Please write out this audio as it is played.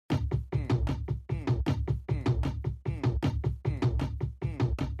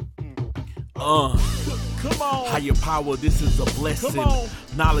Come on. Higher power, this is a blessing. Come on.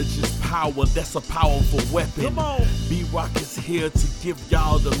 Knowledge is power, that's a powerful weapon. Come on. B-Rock is here to give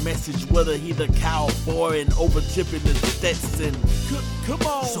y'all the message, whether he the cowboy and overtipping the Stetson. Come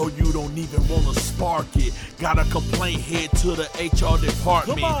on. So you don't even wanna spark it. Got a complaint, head to the HR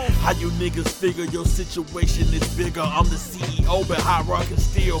department. Come on. How you niggas figure your situation is bigger? I'm the CEO, but Hot Rock can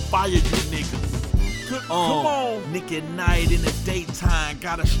still fire you niggas. Come on. Nick at night in the daytime,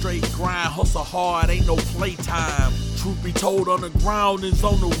 got a straight grind, hustle hard, ain't no playtime. Truth be told, on the ground is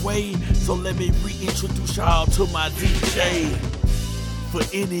on the way, so let me reintroduce y'all to my DJ. For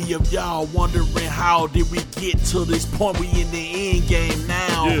any of y'all wondering how did we get to this point, we in the end game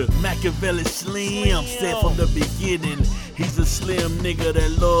now. Yeah. Machiavelli Slim said from the beginning, he's a slim nigga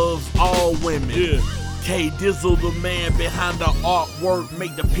that loves all women. Yeah. K Dizzle, the man behind the artwork,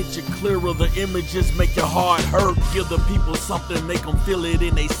 make the picture clearer, the images make your heart hurt. Give the people something, make them feel it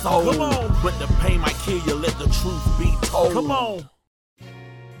in their soul. Come on. But the pain might kill you, let the truth be told. Come on.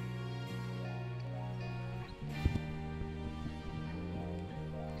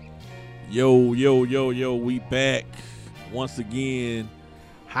 Yo, we back once again.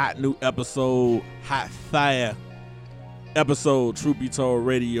 Hot new episode, hot fire episode, Truth Be Told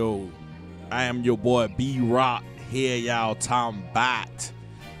Radio. I am your boy B-Rock, here y'all Tom Bot.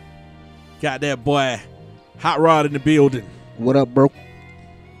 Got that boy Hot Rod in the building. What up, bro?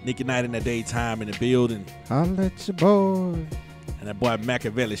 Nicky Night in the daytime in the building. Holla at your boy. And that boy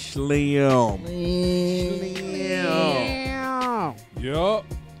Machiavelli Slim. Yup.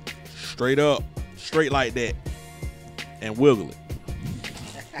 Straight up, straight like that. And wiggle it.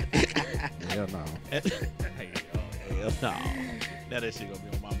 Hell no. Hell no. Now that shit gonna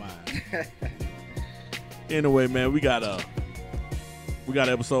be on my mind. Anyway, man, we got an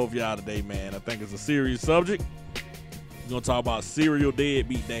episode for y'all today, man. I think it's a serious subject. We're gonna talk about serial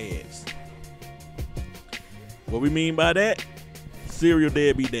deadbeat dads. What we mean by that? Serial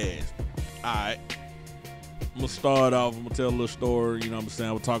deadbeat dads. Alright. I'm gonna start off, I'm gonna tell a little story, you know what I'm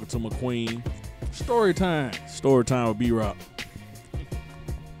saying? We're talking to my queen. Story time. Story time with B-Rock.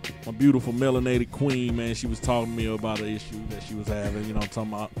 My beautiful melanated queen, man, she was talking to me about an issue that she was having, you know what I'm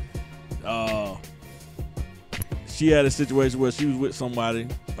talking about. She had a situation where she was with somebody.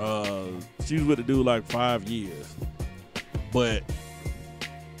 She was with a dude like 5 years. But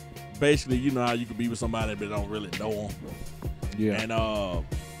basically, you know how you could be with somebody but don't really know them. Yeah. And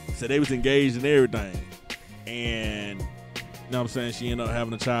so they was engaged and everything. And, you know what I'm saying, she ended up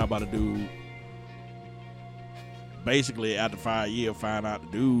having a child by the dude. Basically, after 5 years, find out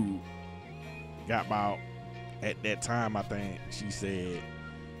the dude got about, at that time, I think, she said,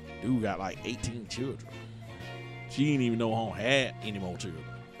 dude got like 18 children. She didn't even know home had any more children.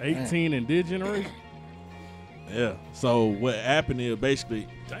 18 in this generation? Yeah. So what happened is basically,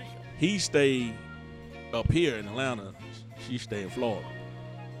 he stayed up here in Atlanta. She stayed in Florida.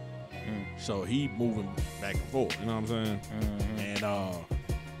 So he moving back and forth. You know what I'm saying?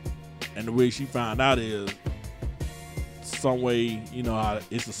 And the way she found out is some way, you know, how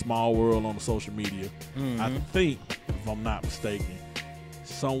it's a small world on the social media. I think, if I'm not mistaken,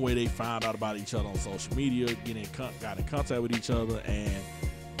 some way they found out about each other on social media, got in contact with each other, and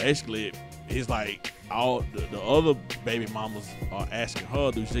basically it's like all the other baby mamas are asking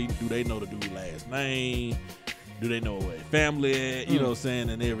her, do they know the dude's last name? Do they know where his family at? You know what I'm saying?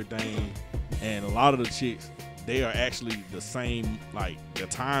 And everything. And a lot of the chicks, they are actually the same, like the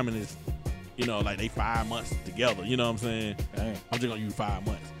timing is, you know, like they 5 months together. You know what I'm saying? Dang. I'm just gonna use 5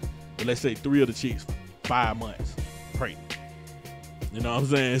 months. But let's say 3 of the chicks, 5 months, pregnant. You know what I'm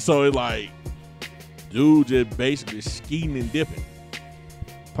saying? So it's like, dude just basically skiing and dipping.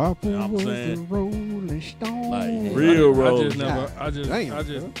 Papa You know what I'm was saying? the Rolling Stone. Like, real I road. just never. I just. Damn, I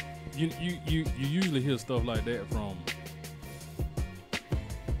just. You usually hear stuff like that from,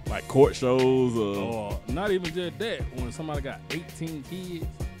 Like court shows or or not even just that. When somebody got 18 kids,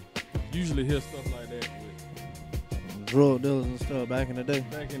 usually hear stuff like that with drug dealers and stuff back in the day.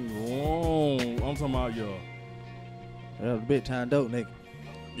 back in long. I'm talking about your. That was big time dope, nigga.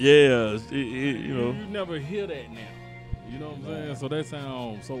 yeah, you know. You never hear that now. You know what I'm saying? So that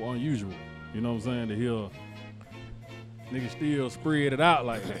sounds so unusual. You know what I'm saying? To hear niggas still spread it out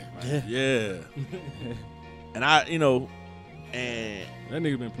like that. Man. Yeah. And I, you know, and That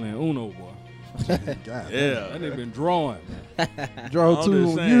nigga been playing Uno, boy. God. yeah. That nigga been drawing. Draw I'm two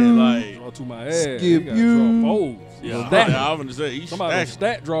just on saying, you. like, Draw to my ass. Skip He gotta you. draw foes. yeah, Stack. I'm gonna say he's Somebody gonna stacking.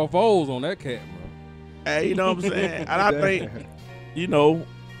 stat draw foes on that cat, bro. Hey, you know what I'm saying? And I think, you know,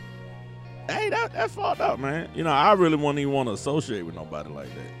 hey, that's fucked up, man. You know, I really wouldn't even want to associate with nobody like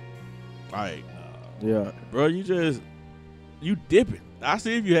that. Like, Yeah. bro, you just you dipping. I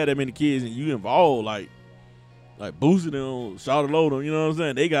see if you had that many kids and you involved like boosting them, shout load them. You know what I'm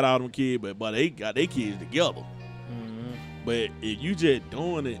saying? They got all them kids, but they got their kids together. Mhm. But if you just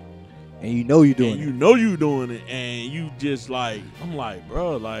doing it, And you know you doing and it. you know you doing it, and you just like, I'm like,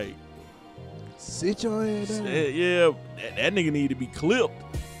 bro, like, Sit your head down. yeah, that nigga need to be clipped.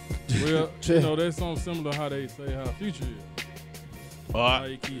 Well, you know, that's something similar to how they say how Future is. How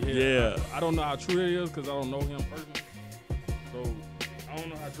he keep head. Yeah. I don't know how true it is because I don't know him personally. So I don't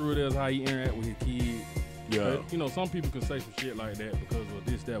know how true it is how he interact with his kids. Yeah. But, you know, some people can say some shit like that because of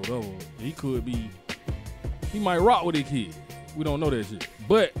this, that, whatever. He might rock with his kids. We don't know that shit.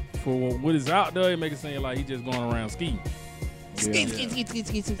 But for what is out there, it make it seem like he just going around skiing. Yeah.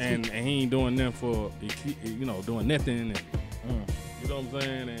 And he ain't doing nothing for, you know, doing nothing. And, you know what I'm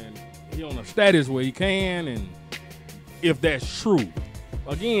saying? And he on a status where he can. And if that's true,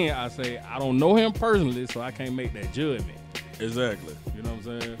 again, I say I don't know him personally, so I can't make that judgment. Exactly. You know what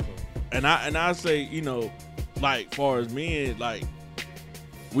I'm saying? So, And I say, you know, like far as men, like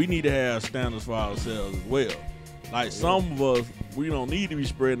we need to have standards for ourselves as well. Like some of us, we don't need to be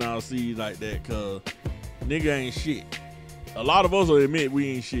spreading our seeds like that because nigga ain't shit. A lot of us will admit we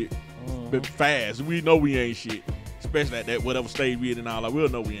ain't shit, but fast. We know we ain't shit, especially at that whatever stage we in our life. We'll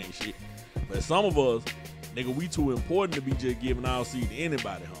know we ain't shit. But some of us, nigga, we too important to be just giving our seed to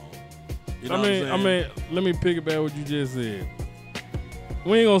anybody home. You know what I'm saying? I mean, let me piggyback what you just said.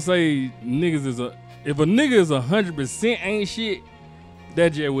 We ain't gonna say niggas is if a nigga is 100% ain't shit,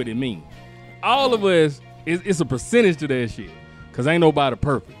 that's just what it mean. All of us, it's a percentage to that shit, cause ain't nobody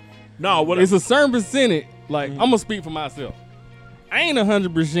perfect. No, what It's a certain percentage. Like I'm gonna speak for myself. I ain't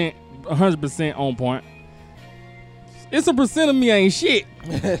 100% on point. It's a percent of me ain't shit,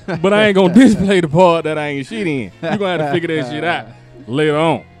 but I ain't gonna display the part that I ain't shit in. You gonna have to figure that shit out later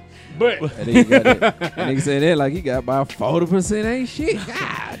on. But And then you got that nigga saying that like he got about 40% ain't shit.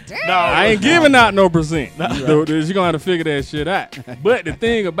 God damn. no, I ain't giving out no percent. You're gonna have to figure that shit out. But the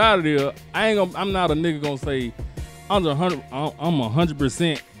thing about it is, I'm not a nigga gonna say I'm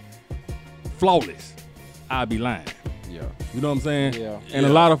 100% flawless. I'd be lying. Yeah. You know what I'm saying? Yeah. And a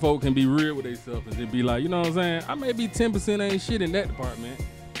lot of folk can be real with themselves and just be like, you know what I'm saying? I may be 10% ain't shit in that department,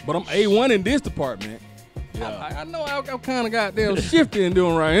 but I'm A1 in this department. Yeah. I know I'm kind of goddamn shifty and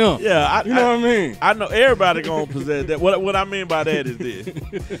doing right here. Yeah, You know what I mean? I know everybody gonna possess that. What I mean by that is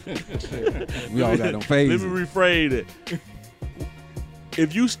this. We all got them Let phases. me rephrase it.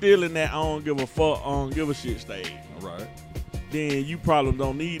 If you still in that I don't give a fuck, I don't give a shit stage, Right. then you probably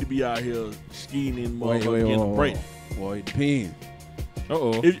don't need to be out here skiing and Wait, motherfucking getting a break. Boy, it depends.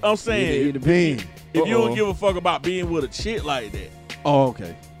 Uh-oh. If, I'm It saying, depends. if you don't Uh-oh. give a fuck about being with a chick like that, Oh,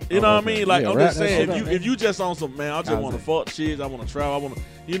 okay. you know what I mean? Like Yeah, I'm wrap just that saying, shit up, if you just on some man, I just want to fuck shit, I want to travel, I want to,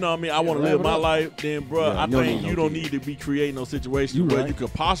 you know what I mean? I want to wrap live it my up. life. Then, bro, Yeah, I you don't think need you no don't kids. need to be creating no situations You where right. you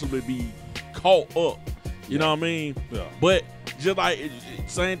could possibly be caught up. You know what I mean? Yeah. But just like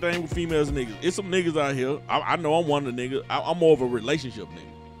same thing with females and niggas. It's some niggas out here. I know I'm one of the niggas. I'm more of a relationship nigga.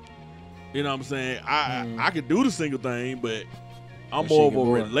 You know what I'm saying? I could do the single thing, but I'm That more of shit a get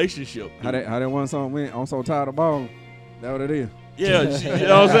boring. relationship. How dude. that one song went? I'm so tired of balling. That what it is. Yeah, you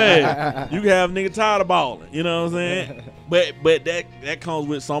know what I'm saying? You can have nigga tired of balling. You know what I'm saying? But that comes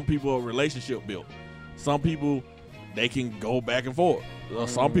with some people a relationship built. Some people they can go back and forth.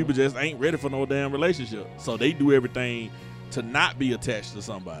 Some people just ain't ready for no damn relationship. So they do everything to not be attached to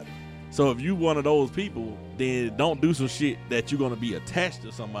somebody. So if you one of those people, then don't do some shit that you're gonna be attached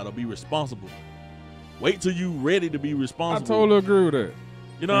to somebody or be responsible. Wait till you ready to be I responsible. totally agree with that.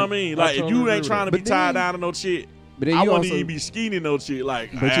 You know what I mean? I Like if totally you agree ain't with trying to that. be But tied then- down to no shit, But then I you wouldn't also even be scheming no shit.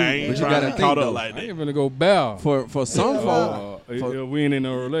 Like But you- I ain't but you trying gotta to think, caught up though. like I that. ain't finna go bow. for some folk, If for- we ain't in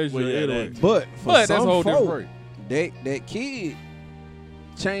a relationship Well, yeah, anyway. that- but for But that's a some whole different folk, break. that kid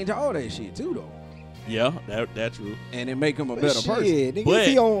change all that shit too though, Yeah, that's true. and it make him a But better person. shit, nigga, But- if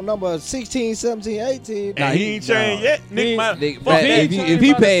he on number 16, 17, 18, And he ain't changed yet. Nigga, my, Nigga, fuck but that. if changed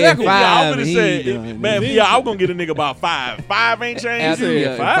he by the paying second. Yeah, I'm five, gonna he say, ain't done. man, He- yeah, I was gonna get a nigga about five. Five ain't He changed. After- said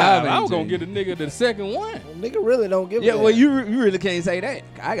yeah, five. five I ain't was gonna changed. get a nigga the second one. nigga really don't give Yeah, a well, damn. you really can't say that.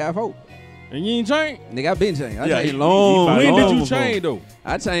 I got 4. And you ain't changed. Nigga, I been changed. I Yeah, changed he- long. he- When long did you before. change though?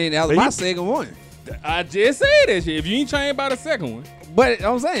 I changed. That was But my he- second one. I just said that shit. If you ain't changed by the second one, But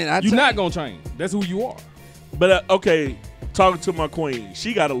I'm saying, you not gonna change. That's who you are. But okay, talking to my queen,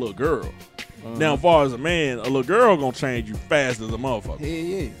 she got a little girl. Now, as far as a man, a little girl gonna change you fast as a motherfucker. Hell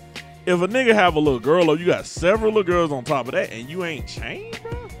yeah. If a nigga have a little girl or you got several little girls on top of that and you ain't changed,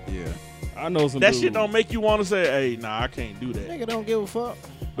 bro, Yeah. I know some. that dudes. shit don't make you want to say, hey, nah, I can't do that. Nigga don't give a fuck.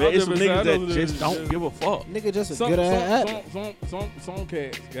 But I'm it's some just saying, niggas I that know just that- don't give a fuck. Nigga just a Some, good ass actor. some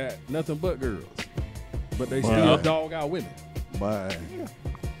cats got nothing but girls, but they Bruh. still dog out women. boy.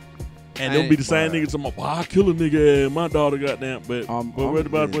 And they'll be the same Ain't, niggas talking about, well, I kill a nigga and my daughter goddamn. But I'm what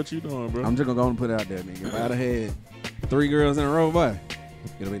about good. what you doing, bro? I'm just gonna go and put it out there, nigga. If I'd have had 3 girls in a row, boy,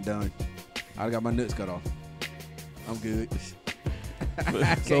 it'd have been done. I'd have got my nuts cut off. I'm good.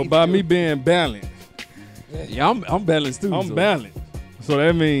 So by me being balanced, Yeah, I'm balanced too. I'm so. balanced. So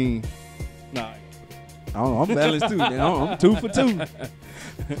that means, nah. I'm balanced too. Man. I'm 2 for 2.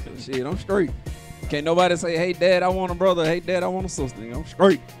 So shit, I'm straight. Can't nobody say, hey, dad, I want a brother. Hey, dad, I want a sister. I'm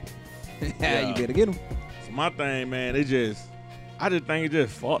straight. Yeah. You better get him. So my thing, man, I just think it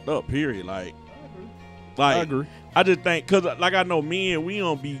just fucked up, period. Like, I agree. I just think, cause like I know men, we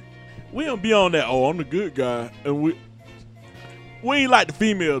don't be on that, oh, I'm the good guy. And we ain't like the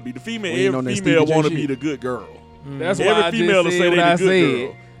female be. The female, We ain't on every that female Stevie J want to shit. be the good girl. That's why Every I female will just say said they what the I good said.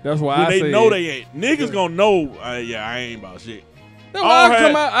 girl. That's why When I they said know they ain't. Niggas gonna know, yeah, I ain't about shit. That's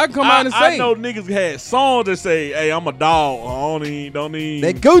why I come out and say. I know niggas had songs that say, hey, I'm a dog. Don't even.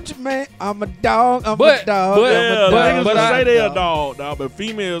 That Gucci, man. I'm a dog. I'm But- a dog. but- Yeah, I'm a niggas dog. but will I- say they a dog, but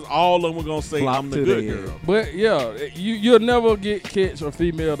females, all of them were gonna say, Flop I'm the to good their girl. But yeah, you'll never catch a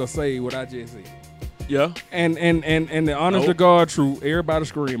female to say what I just said. Yeah. And the honest to God truth, everybody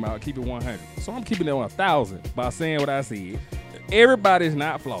scream out, keep it 100. So I'm keeping it 1,000 by saying what I said. Everybody's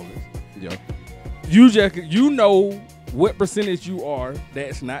not flawless. Yeah. You know what percentage you are.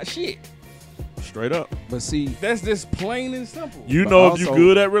 That's not shit. Straight up. But see, That's just plain and simple. You But know if you also-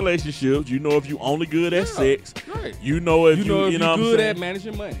 good at relationships. You know if you only good at Yeah. sex. Right. You know if You know if you know you're what I'm good saying? at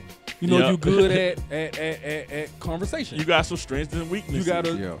managing money. You know Yeah. if you're good at conversation. You got some strengths and weaknesses. You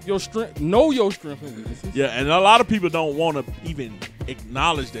gotta Yeah. your strength. Know your strengths and weaknesses. Yeah, and a lot of people don't want to even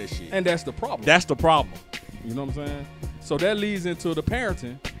acknowledge that shit. And that's the problem. That's the problem. You know what I'm saying? So that leads into the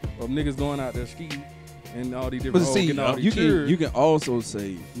parenting of niggas going out there skiing and all these but different see, getting all these you cheers, can also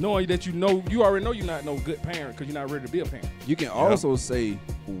say knowing that you already know you're not no good parent because you're not ready to be a parent. you can also say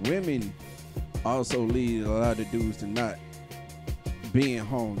women also lead a lot of dudes to not being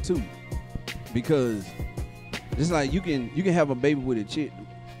home too, because it's like you can have a baby with a chick,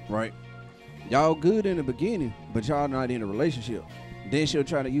 right? Y'all good in the beginning, but y'all not in a relationship. Then she'll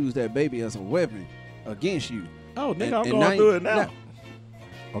try to use that baby as a weapon against you. Oh, nigga, And- I'm and going now through you- it now. now-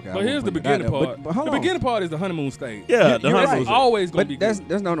 Okay, I But won't here's the put it out beginning there, part. But hold The on. beginning part is the honeymoon stage. Yeah, the that's honeymoon stage. always gonna But be that's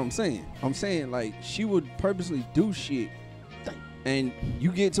good. not what I'm saying. I'm saying like she would purposely do shit, and you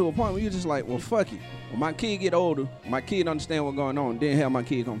get to a point where you're just like, well, fuck it. When my kid get older, my kid understand what's going on. Then have my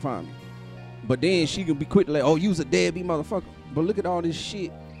kid come find me. But then she can be quick to like, oh, you's a deadbeat motherfucker. But look at all this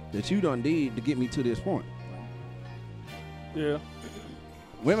shit that you done did to get me to this point. Yeah.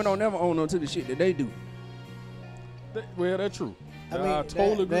 Women don't never own on to the shit that they do. Well, that's true. I mean,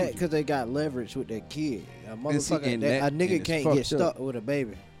 totally agree. with because they got leverage with their kid. A And see, motherfucker, and a that- nigga and it's can't get fucked stuck up. with a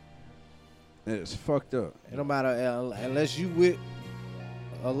baby. It's fucked up. It don't matter unless you with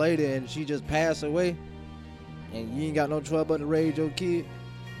a lady and she just passed away, and you ain't got no trouble but to raise your kid. you.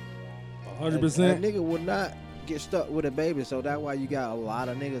 100%. A nigga will not get stuck with a baby, so that's why you got a lot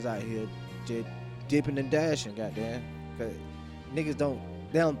of niggas out here just dipping and dashing, goddamn. Cause niggas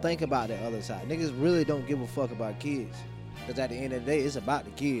don't think about the other side. Niggas really don't give a fuck about kids. Cause at the end of the day, it's about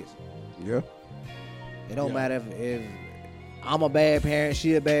the kids. Yeah. It don't Yeah. matter if I'm a bad parent,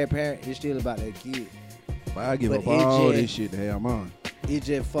 she a bad parent. It's still about that kid. But I give But up all it this just- shit to have mine. It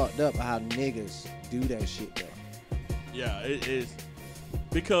just fucked up how niggas do that shit though. Yeah, it is.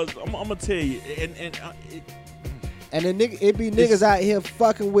 Because I'm gonna tell you, and And then it be niggas out here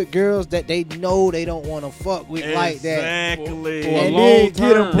fucking with girls that they know they don't want to fuck with like that. exactly. For a And long then get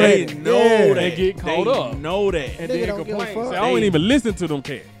them time. They pregnant. know Yeah. that. They get caught They up. know that. And Nigga then don't give a complain. fuck. Say, I don't They- even listen to them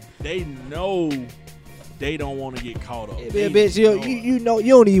cats. They know they don't want to get caught up. Yeah, They bitch, you know you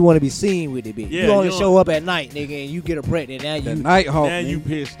don't even want to be seen with it, bitch. Yeah, you only you don't- show up at night, nigga, and you get her pregnant. Now The you Nighthawk. Now you nigga.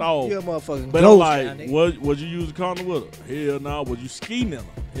 pissed off. you're a motherfucking But I'm ghost like, now, nigga. was you use a condom with her? Hell no. Was you skeeting her?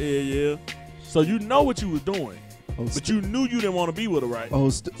 Hell yeah. So you know what you was doing, but you knew you didn't want to be with her, right? Oh,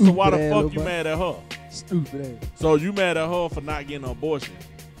 So why the fuck you mad at her? Stupid ass. So you mad at her for not getting an abortion?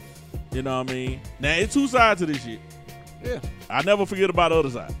 You know what I mean? Now it's two sides to this shit. Yeah. I never forget about the other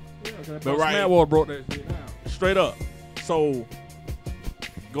side. But right. Smack Wall brought that shit down. Straight up. So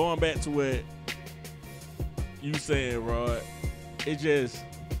going back to what you saying, Rod,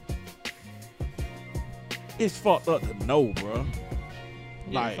 it's fucked up to know, bro.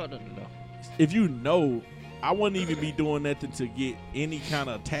 Like, if you know, I wouldn't even be doing nothing to get any kind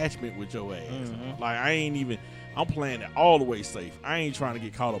of attachment with your ass. Like, I'm playing it all the way safe. I ain't trying to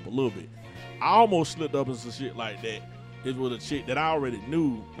get caught up a little bit. I almost slipped up in some shit like that. It was a chick that I already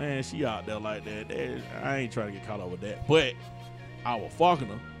knew, man, she out there like that. I ain't trying to get caught up with that. But I was fucking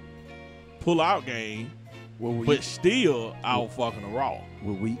her. Pull out game. but still, I was fucking her raw.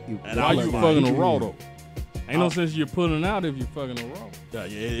 And Why I you was like, fucking a raw though? Ain't no sense you're pulling out if you're fucking a raw. Yeah,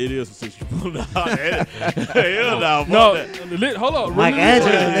 it is a since you pulled it out. Hell no, No, fuck that. hold up. Mike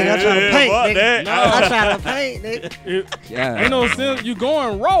Angelo, nigga, I'm trying to paint, fuck nigga. that. I'm trying to paint, nigga. Yeah. Ain't no sense. You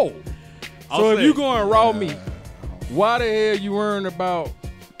going raw. So if saying- you going raw meat, why the hell you worrying about?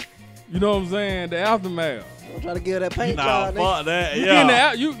 You know what I'm saying? The aftermath. I'm trying to give that paint Nah, job, nigga. fuck that. You Yeah.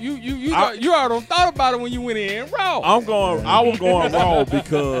 getting the you already thought about it when you went in raw. I was going raw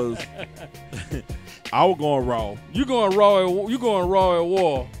because I was going raw. You going raw at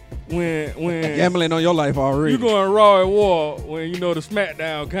war when Gambling on your life already. you going raw at war when you know the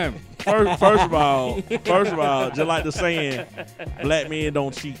SmackDown coming. First of all, just like the saying, black men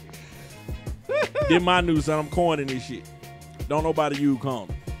don't cheat. Then my new son, I'm coining this shit. Don't nobody use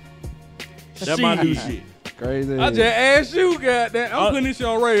condom. That's my new shit. Crazy. I just asked you, goddamn. I'm putting this shit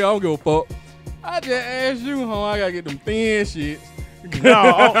on radio. I don't give a fuck. I just asked you, home. I gotta get them thin shits.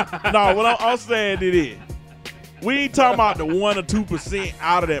 No, what I'm saying it is, we ain't talking about the 1 or 2%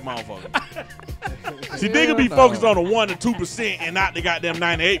 out of that motherfucker. See, nigga be focused on the 1 or 2% and not the goddamn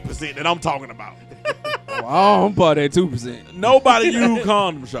 98% that I'm talking about. Oh, I'm part of that 2%. Nobody use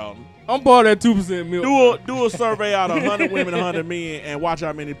condoms, Sheldon. I'm part of that 2% milk. Do a survey out of 100 women, 100 men, and watch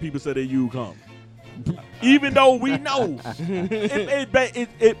how many people say they use condoms. Even though we know,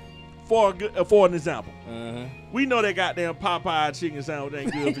 for an example, we know that goddamn Popeye chicken sandwich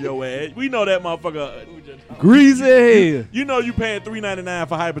ain't good for your ass. We know that motherfucker Greasy. You know you paying $3.99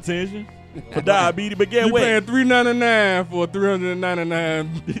 for hypertension, for diabetes, but get You what? paying $3.99 for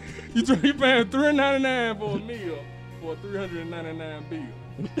 $399. you paying $3.99 for a meal for a $399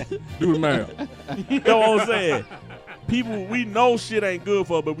 bill. Do the math. You know what I'm saying? People, we know shit ain't good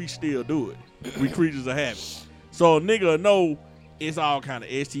for us, but we still do it. We creatures of habit. So a nigga know it's all kind of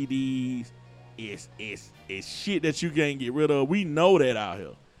STDs. It's shit that you can't get rid of. We know that out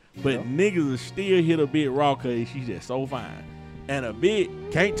here. But niggas will still hit a bit raw because she's just so fine. And a bit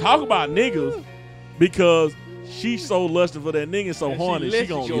can't talk about niggas because she's so lusting for that nigga, so And she horny, she lets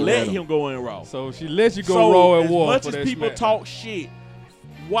gonna you go let raw. him go in raw. So she lets you go So raw at as war. much for as that people SmackDown. talk shit,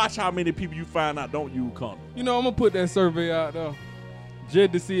 watch how many people you find out don't use condoms. You know, I'm gonna put that survey out there.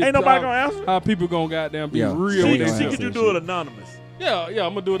 Just to see Ain't nobody gonna answer. how people gonna goddamn be Yeah. real She with gonna See, themselves. could you do it anonymous? Yeah, I'm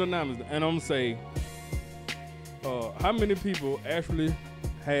gonna do it anonymous, and I'm gonna say, how many people actually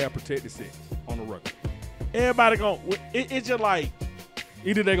have protected sex on the record? Everybody gonna. It's just like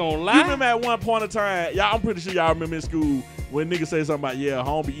Either they gonna you lie. remember at one point in time, y'all. I'm pretty sure y'all remember in school when niggas say something about I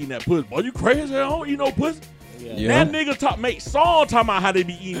don't be eating that pussy. Boy, you crazy? I don't eat no pussy. Yeah. That nigga make song talking about how they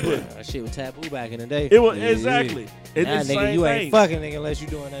be eating pussy. That shit was taboo back in the day. It was Yeah. exactly. It's Nah, the nigga, same you thing. ain't fucking nigga unless you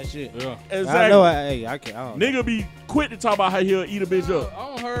doing that shit. Yeah. Exactly. I know. I don't know. Nigga be quick to talk about how he'll eat a bitch up. I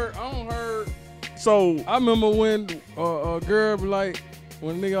don't heard. So I remember when a girl be like,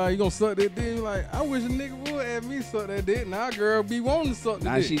 when a nigga like, you gonna suck that dick? Like, I wish a nigga would have me suck that dick. Now a girl be wanting to suck the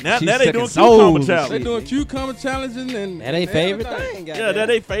Now dick. she Now they sucking doing souls cucumber and challenge. They shit. doing cucumber challenging and That ain't favorite everything. thing. yeah, goddamn. that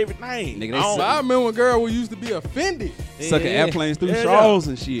they favorite thing. Nigga, they I don't- So I remember when girl used to be offended. Sucking Yeah. airplanes through Yeah, straws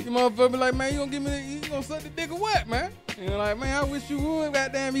and shit. You motherfucker be like, man, you gonna give me, you gonna suck the dick or what, man? And you're like, man, I wish you would.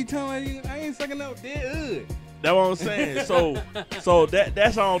 Goddamn, me telling you, I ain't sucking no dick. Ugh. That's what I'm saying. So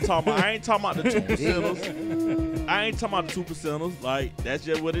that's all I'm talking about. I ain't talking about the 2%ers. I ain't talking about the 2%ers. Like, that's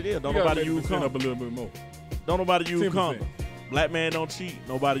just what it is. Don't You gotta nobody make use the percent up a condom. little bit more. Don't nobody use 10%. condom. Black man don't cheat.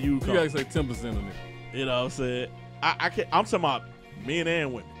 Nobody use You gotta condom. say 10% on it. You know what I'm saying? I can't, I'm talking about men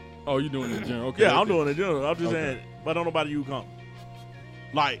and women. Oh, you doing it in general? Okay. Yeah, I'm okay. doing it in general. I'm just Okay. saying, but don't nobody use condom.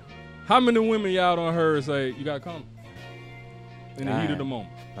 Like, How many women y'all done heard say you got condom in the heat of Alright. the moment?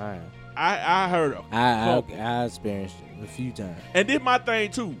 All right. I heard of. I experienced it a few times. And this my thing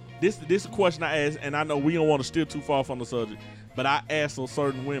too. This is a question I asked, and I know we don't want to steer too far from the subject, but I asked some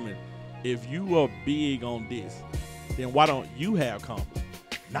certain women, if you are big on this, then why don't you have condoms?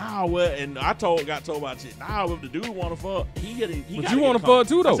 Nah, well, and I got told about shit. Nah, if the dude want to fuck, he But gotta you get wanna a condom. fuck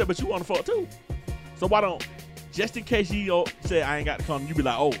too, I though. said, but you want to fuck too. So why don't, just in case he say I ain't got the condom, you be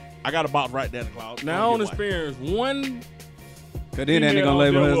like, oh, I got a box right there in the closet. Now, I Go don't get one. experience one. Cause then that Female nigga gonna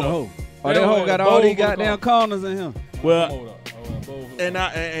label her as a deal hoe. with- Oh, They that don't hoe have got a all bowl these for the goddamn corners in him. Well, Hold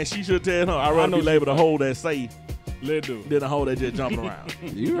up. and she should tell her, I'd I rather know be she- labeled a hoe that's safe Let's do it. than a hoe that just jumping around.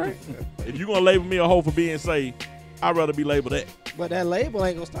 You right? If you gonna label me a hoe for being safe, I'd rather be labeled that. But that label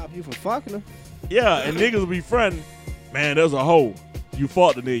ain't gonna stop you from fucking her. Yeah, and niggas will be fronting, man, there's a hoe. You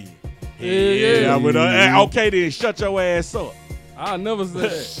fought the nigga. Yeah. I would, okay, then shut your ass up. I never said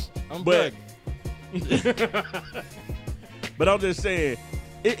that. I'm But- back. But I'm just saying,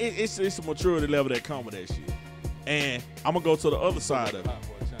 it's a maturity level that come with that shit. And I'm gonna go to the other side of it.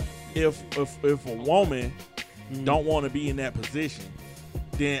 If a woman don't want to be in that position,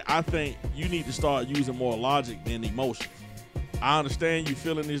 then I think you need to start using more logic than emotions. I understand you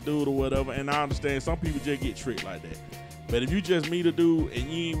feeling this dude or whatever, and I understand some people just get tricked like that. But if you just meet a dude and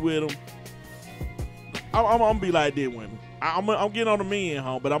you ain't with him, I'm gonna be like that, women. I'm getting on the men,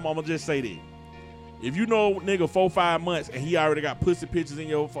 home, but I'm gonna just say that. If you know nigga 4-5 months and he already got pussy pictures in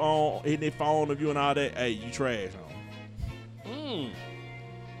your phone, in their phone of you and all that, hey, you trash, home.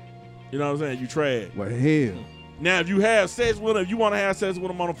 You know what I'm saying? You trash. Well, hell. Now, if you have sex with him, if you want to have sex with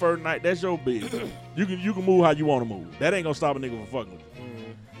him on the first night, that's your business. You can move how you want to move. That ain't gonna stop a nigga from fucking with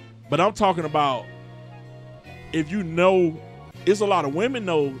you. But I'm talking about if you know, it's a lot of women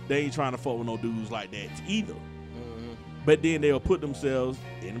know they ain't trying to fuck with no dudes like that either. But then they'll put themselves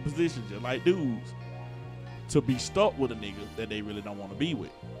in a position just like dudes to be stuck with a nigga that they really don't want to be with.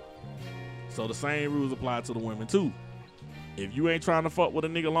 So the same rules apply to the women too. If you ain't trying to fuck with a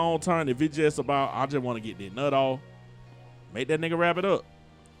nigga long term, if it's just about, I just want to get that nut off, make that nigga wrap it up.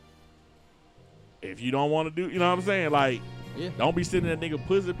 If you don't want to do, you know what I'm saying? Like, don't be sending that nigga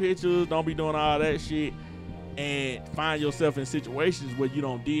pussy pictures, don't be doing all that shit, and find yourself in situations where you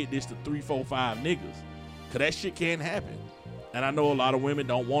don't did this to 3, 4, 5 niggas. Cause that shit can happen. And I know a lot of women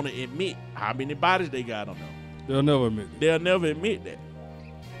don't want to admit how many bodies they got on them. They'll never admit it. They'll never admit that.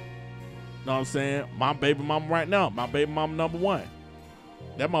 Know what I'm saying? My baby mama right now, my baby mama number 1.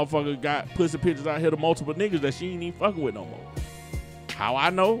 That motherfucker got pussy pictures out here to multiple niggas that she ain't even fucking with no more. How I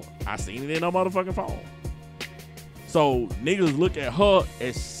know? I seen it in her motherfucking phone. So niggas look at her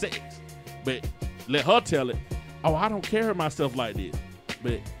as sex, but let her tell it, oh, I don't carry myself like this.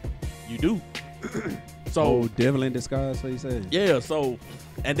 But you do. So devil in disguise, what you said? Yeah, so,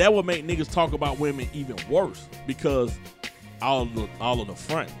 and that would make niggas talk about women even worse because all of the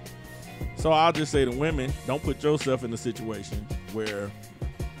front. So I'll just say to women, don't put yourself in a situation where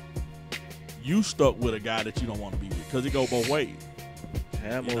you stuck with a guy that you don't want to be with, because it go both ways.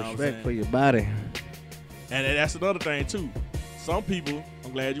 Have You know more what I'm respect saying? for your body. And that's another thing too. Some people,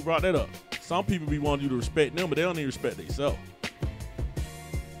 I'm glad you brought that up. Some people be wanting you to respect them, but they don't even respect themselves.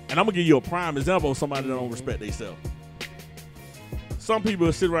 And I'm gonna give you a prime example of somebody that don't respect themselves. Some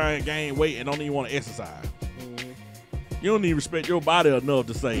people sit around and gain weight and don't even want to exercise. You don't even respect your body enough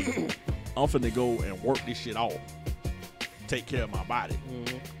to say, I'm finna go and work this shit off. Take care of my body.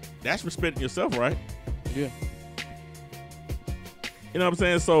 That's respecting yourself, right? Yeah. You know what I'm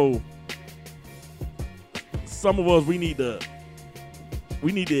saying? So some of us, we need to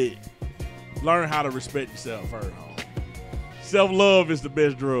learn how to respect yourself first. Self-love is the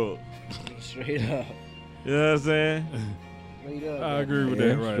best drug. Straight up. You know what I'm saying? Straight up. I agree with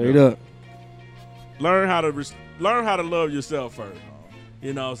that right Straight there. up. Learn how to love yourself first.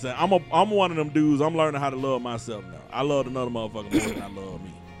 You know what I'm saying? I'm one of them dudes. I'm learning how to love myself now. I love another motherfucker more than I love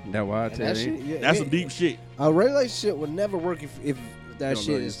me. That's why I And tell that you. shit, yeah, That's some deep shit. A relationship would never work if that Don't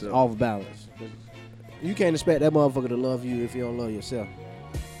shit love is yourself. off balance. You can't expect that motherfucker to love you if you don't love yourself.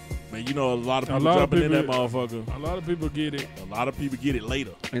 Man, you know a lot of A people lot of jumping in that people- motherfucker. A lot of people get it. A lot of people get it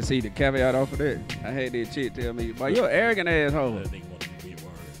later. And see the caveat off of that. I had that chick tell me, "Boy, you're an arrogant asshole." That nigga want to be big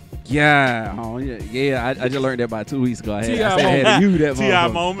word. Yeah, oh, yeah. I just learned that about 2 weeks ago. I T.I. had to use that T.I.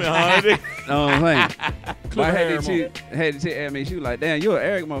 motherfucker. moment, huh? You know what I'm saying? But I had Cliffhanger the chick at me. She was like, "Damn, you're an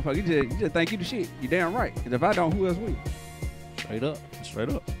arrogant motherfucker. You just think you the shit. You damn right. And if I don't, who else will?" Straight up. Straight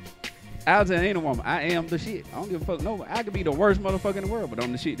up. I'll tell any woman, I am the shit. I don't give a fuck. No, I could be the worst motherfucker in the world, but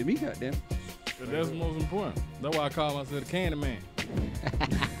I'm the shit to me, goddamn. But that's the most important. That's why I call myself the candy man.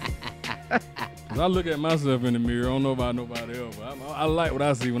 Cause I look at myself in the mirror. I don't know about nobody else, but I like what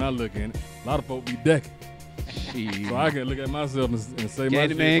I see when I look in it. A lot of folk be decking. Shit. So I can look at myself and say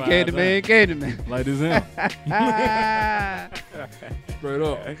Candy my man, shit candy 5 man, times. candy man. Like this him. Straight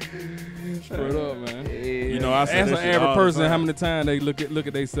up. Straight up, man. You know, I say Ask an that shit average all the person time. how many times they look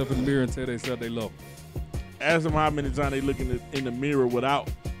at themselves in the mirror and tell themselves they love them. Ask them how many times they look in the mirror without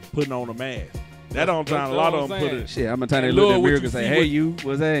putting on a mask. That don't That's time a lot what of I'm them put saying. it. Shit, I'm gonna tell Hey, you, look Lord, in the what mirror you and say, see, "Hey, what- you,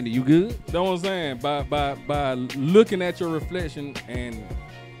 what's that? You good?" That's what I'm saying. By looking at your reflection and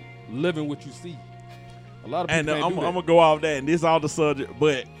living what you see. A lot of people And can't I'm do that. gonna go off that, and this all the subject,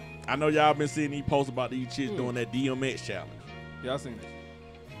 but I know y'all been seeing these posts about these chicks doing that DMX challenge. Yeah, I seen that.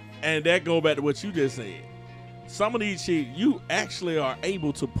 And that go back to what you just said. Some of these chicks, you actually are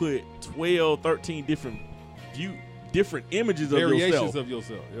able to put 12, 13 different images of Variations yourself of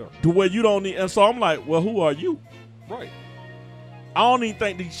yourself. Yeah. to where you don't need. And so I'm like, well, who are you? Right. I don't even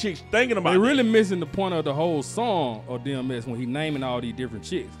think these chicks thinking about They that. really missing the point of the whole song of DMX when he naming all these different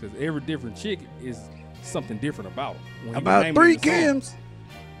chicks, because every different chick is something different about them. When he About naming 3 the song. Kims.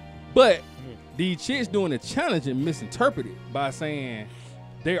 But these chicks doing the challenge and misinterpret it by saying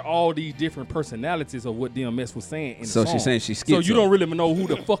they're all these different personalities of what DMX was saying in the So song. she's saying she's So you schizo. don't really know who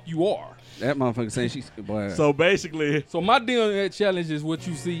the fuck you are. That motherfucker saying she's boy. So basically, So my DMX challenge is what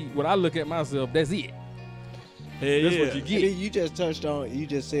you see, when I look at myself, that's it. hey, That's yeah. what you And get. then you just touched on. You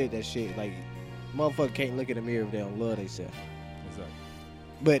just said that shit. Like, motherfucker can't look in the mirror if they don't love themselves. Exactly.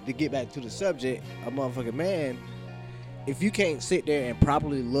 But to get back to the subject, a motherfucking man, if you can't sit there and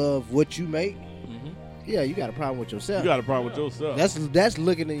properly love what you make, yeah, you got a problem with yourself. You got a problem with yourself. That's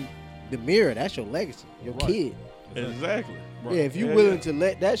looking in the mirror. That's your legacy, your Right. kid. exactly. Right. Yeah, if you Yeah, willing yeah. to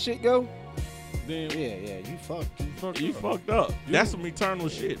let that shit go, Then yeah, you fucked. You fucked up. That's some eternal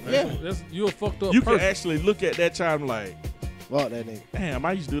shit, man. Yeah. You're a fucked up You person. can actually look at that child and like, Fuck that nigga. damn,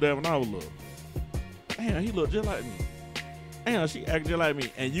 I used to do that when I was little. Damn, he looked just like me. Damn, she acted just like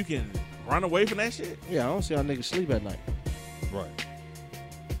me. And you can run away from that shit. Yeah, I don't see how niggas sleep at night. Right.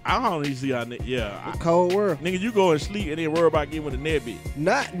 I don't even see how, Cold world. nigga, you go and sleep and then worry about getting with a net bitch.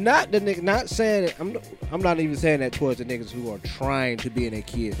 Not the nigga. Not saying it. I'm not even saying that towards the niggas who are trying to be in their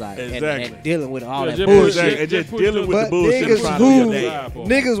kids' life Exactly. and dealing with all Yeah, that just bullshit. Exactly. And just Just dealing with But the bullshit niggas and trying to who- be a dad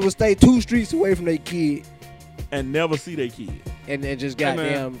Niggas will stay 2 streets away from their kid and never see their kid. and then just Hey, man.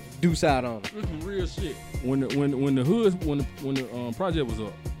 goddamn deuce out on them. This is real shit. When the hood when the project was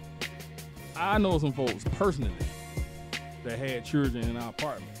up, I know some folks personally that had children in our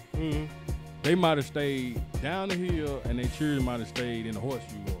apartment. Mm-hmm. They might have stayed down the hill, and their children might have stayed in the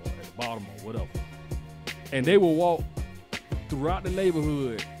horseshoe or at the bottom or whatever. And they will walk throughout the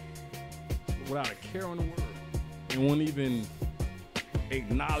neighborhood without a care in the world, and won't even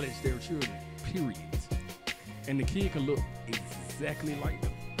acknowledge their children. Period. And the kid can look exactly like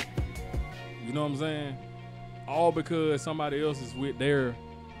them. You know what I'm saying? All because somebody else is with their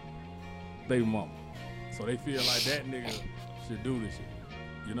baby mama. So they feel like that nigga should do this shit.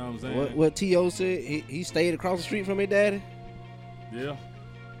 You know what I'm saying? What T.O. said, he stayed across the street from his daddy. Yeah.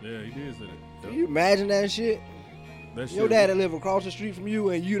 Yeah, he did say that. Can you imagine that shit? That shit Your daddy live across the street from you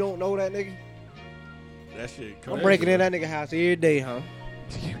and you don't know that nigga? That shit I'm crazy. breaking in that nigga house every day, huh?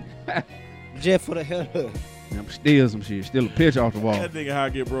 Just for the hell of it. I'm still some shit. Still a pitch off the wall. That nigga how I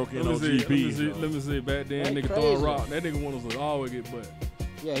get broke in on GP. Let me see. Back then, That nigga crazy. throwing rock. That nigga want us to always get butt.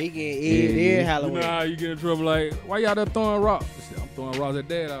 Yeah, he get Yeah. every You Halloween. know how you get in trouble? Like, why y'all there throwing rock? Shit, I'm throwing rocks at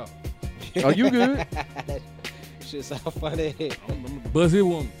dad out. Are you good? Shit so funny. I'm a bust his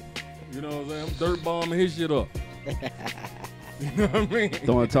woman. You know what I'm saying? I'm dirt bombing his shit up. You know what I mean?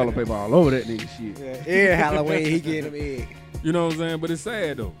 Throwing toilet paper all over that nigga shit. Yeah, every Halloween he get him egg. You know what I'm saying? But it's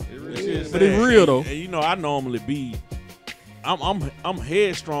sad though. It really Shit is. But it's sad. real though. And you know, I normally be, I'm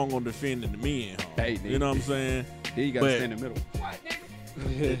headstrong on defending the men. Huh? Hey, nigga. You know what I'm saying? Then you gotta But- stand in the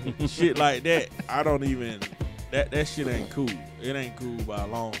middle. Shit like that, I don't even. That shit ain't cool. It ain't cool by a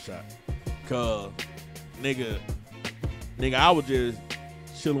long shot. Cause nigga, I was just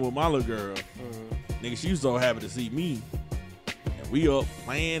chilling with my little girl. Nigga, she was so happy to see me. And we up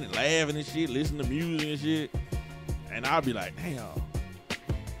playing and laughing and shit, listening to music and shit. And I'll be like, damn.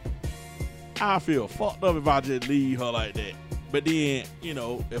 I feel fucked up if I just leave her like that. But then, you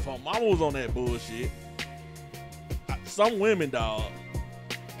know, if her mama was on that bullshit, some women, dog,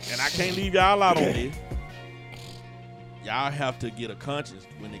 and I can't leave y'all out on this, y'all have to get a conscience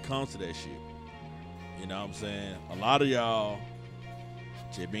when it comes to that shit. You know what I'm saying? A lot of y'all,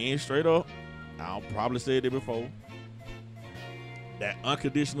 just being straight up, I'll probably said it before, that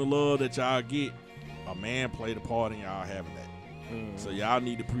unconditional love that y'all get, a man played a part in y'all having that. So y'all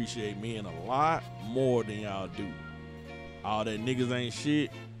need to appreciate men a lot more than y'all do. All that niggas ain't shit.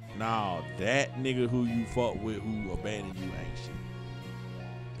 Nah, that nigga who you fuck with who abandoned you ain't shit.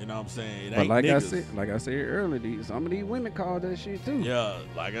 You know what I'm saying? It But ain't like niggas. I said earlier, some of these women call that shit too. Yeah,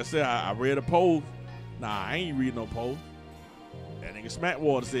 like I said, I read a post. Nah, I ain't reading no post. That nigga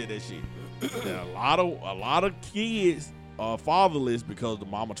Smackwater said that shit. That a lot of kids are fatherless because the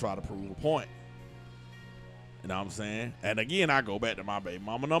mama tried to prove a point. You know what I'm saying? And again, I go back to my baby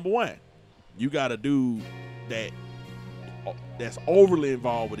mama number one. You got a dude that's overly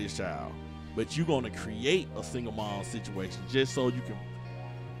involved with his child, but you gonna create a single mom situation just so you can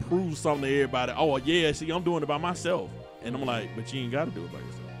prove something to everybody. Oh yeah, see, I'm doing it by myself. And I'm like, but you ain't gotta do it by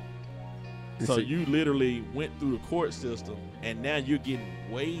yourself. So you literally went through the court system, and now you're getting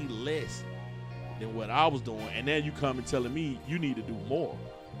way less than what I was doing. And now you come and telling me you need to do more.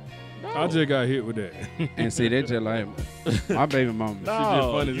 No. I just got hit with that. And see, that just like my baby mama.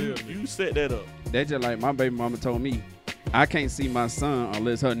 No, funny as you, hell, nigga. you set that up. That just like my baby mama told me, I can't see my son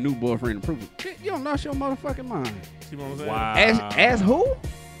unless her new boyfriend approves. Bitch, you don't lost your motherfucking mind. See what I'm saying? Wow. As who?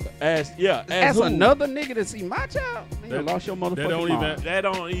 As As who? another nigga to see my child? Man, you That- lost your motherfucking don't mind. even- That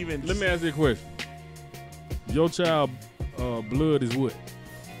don't even. Let me ask you a question. Your child blood is what?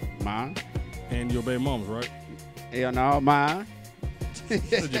 Mine. And your baby mama's, right? Hell no, mine. Let's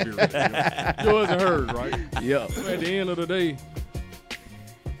just be real. Yours and hers, right? Yep. So at the end of the day,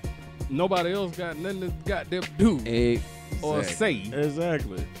 nobody else got nothing to goddamn do or say.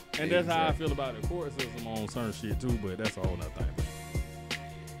 Exactly. And that's how I feel about the court system on certain shit too, but that's a whole nother thing.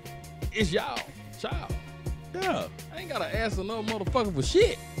 It's y'all, child. Yeah. I ain't gotta ask another motherfucker for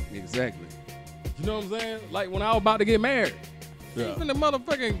shit. Exactly. You know what I'm saying? Like when I was about to get married. Yeah. Ain't finna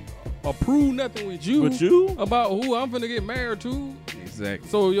motherfucking approve nothing with you. With you? About who I'm finna get married to. Exactly.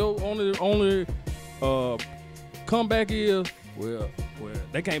 So your only comeback is, well,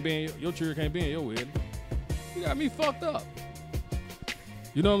 they can't be in your children can't be in your wedding. You got me fucked up.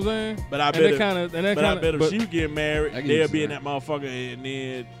 You know what I'm saying? But I bet if she get married, they'll be in that motherfucker, and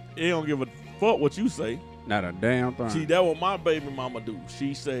then they don't give a fuck what you say. Not a damn thing. See, that's what my baby mama do.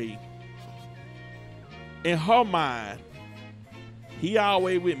 She say, in her mind, he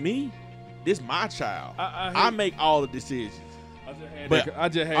always with me. This my child. I make all the decisions. I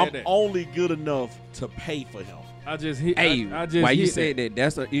just had I'm that. only good enough to pay for him. Why you said that?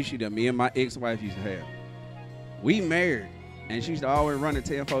 That's an issue that me and my ex-wife used to have. We married, and she used to always run and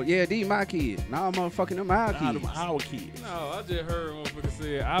tell folks, yeah, these my kids. Nah, motherfucking them our kids. Our kids. No, I just heard a motherfucker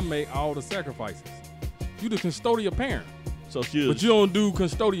say, I make all the sacrifices. You the custodial parent. But you don't do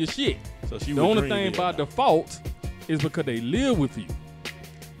custodial shit. So she the only thing by default is because they live with you.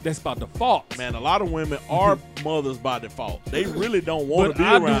 That's by default. Man, a lot of women are mothers by default. They really don't want to be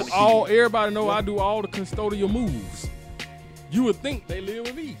around the kids. Everybody know I do all the custodial moves. You would think they live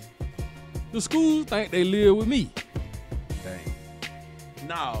with me. The schools think they live with me. Damn.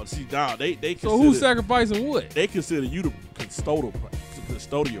 No, see, no, they consider. So who's sacrificing what? They consider you the custodial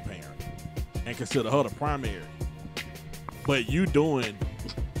parent and consider her the primary. But you doing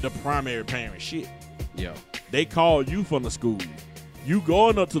the primary parent shit. Yeah. They call you from the school. You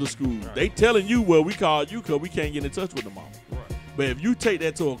going up to the school. Right. They telling you, well, we called you because we can't get in touch with the mom. Right. But if you take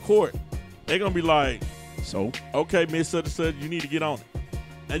that to a court, they're going to be like, so? Okay, Miss such and such, you need to get on it.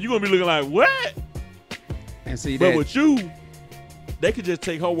 And you're going to be looking like, what? And see but with you, they could just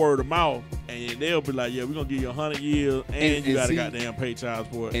take her word of mouth and they'll be like, yeah, we're going to give you 100 years and you got to goddamn pay child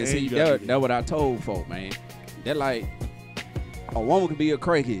support. And see, that's what I told folk, man. They're like, a woman could be a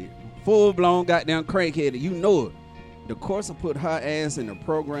crackhead. Full-blown goddamn crackhead, and you know it. The courts will put her ass in the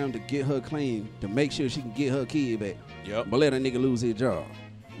program to get her clean, to make sure she can get her kid back. Yep. But let a nigga lose his job.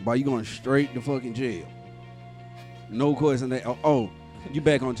 But you going straight to fucking jail. No question that, you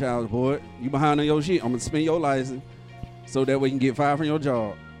back on child support. You behind on your shit. I'm going to suspend your license so that way you can get fired from your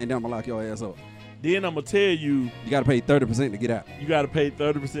job, and then I'm going to lock your ass up. Then I'm going to tell you. You got to pay 30% to get out. You got to pay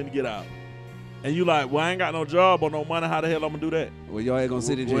 30% to get out. And you like, well, I ain't got no job or no money. How the hell I'm going to do that? Well, y'all ain't going to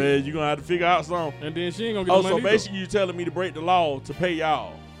sit in jail. Well, you going to have to figure out something. And then she ain't going to get the money. So basically you telling me to break the law to pay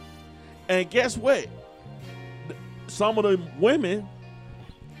y'all. And guess what? Some of the women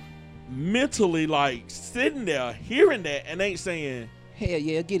mentally like sitting there hearing that and ain't saying, hell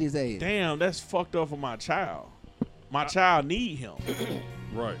yeah, get his ass. Damn, that's fucked up for my child. My child need him.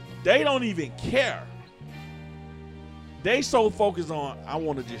 Right. They don't even care. They so focused on, I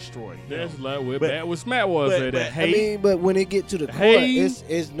want to destroy him. That's like what Smack was saying. But when it get to the court,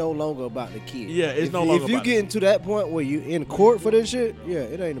 it's no longer about the kids. Yeah, it's no longer about if you get into that point where you in court for this shit, yeah,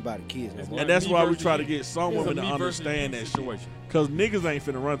 it ain't about the kids no more. And that's why we try to get some women to understand that situation. Because niggas ain't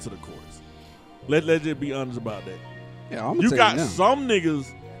finna run to the courts. Let's just be honest about that. Yeah, I'm you got some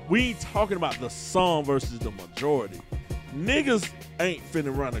niggas, we ain't talking about the some versus the majority. Niggas ain't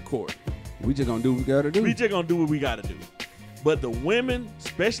finna run the court. We just gonna do what we gotta do. We just gonna do what we gotta do. But the women,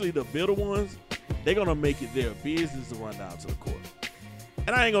 especially the bitter ones, they're gonna make it their business to run down to the court.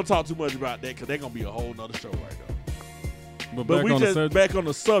 And I ain't gonna talk too much about that because they're gonna be a whole nother show right now. But we just back on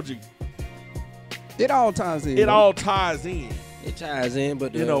the subject. It all ties in. It all ties in. It ties in,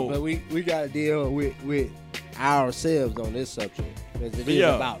 but but we gotta deal with ourselves on this subject because it is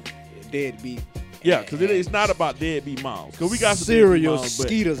about deadbeat. Yeah, because it's not about deadbeat moms. Because we got some serial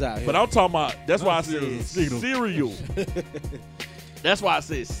skeeters out here. But I'm talking about, that's why I said serial. That's why I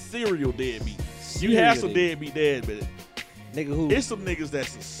said serial deadbeat. You have some deadbeat dads, but nigga who? It's some niggas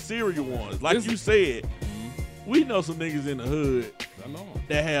that's the serial ones. Like you said, we know some niggas in the hood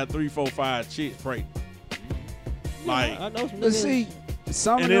that have 3, 4, 5 chicks pregnant. Like, I know some niggas. But see,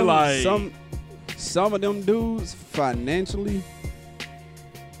 some of them dudes financially,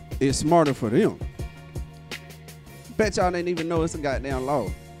 it's smarter for them. Bet y'all didn't even know it's a goddamn law.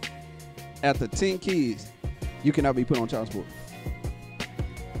 After 10 kids, you cannot be put on child support.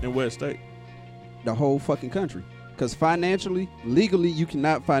 In what state? The whole fucking country. Because financially, legally, you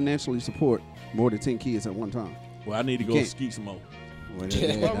cannot financially support more than 10 kids at one time. Well, I need to go ski some more. Well,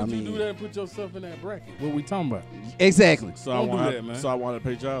 Why I would you mean, do that and put yourself in that bracket? What we talking about? exactly. So I Don't do want that, man. so I wanted to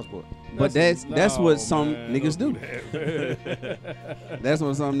pay child support. But that's no, what some man, niggas do. don't that. That's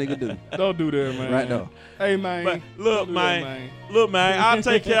what some niggas do. Don't do that, man. Right though. Hey, man. But look, don't do that, man. Look, man, I'll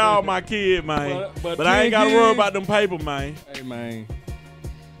take care of all my kids, man. But But I ain't 10 gotta worry kids? about them paper, man. Hey, man.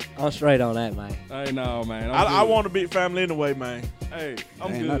 I'm straight on that, man. Hey, no, man. I want a big family anyway, man. Hey,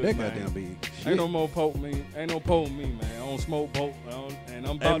 I'm Ain't good, not that man. goddamn big. Ain't no more poke me. Ain't no poke me, man. I don't smoke poke. And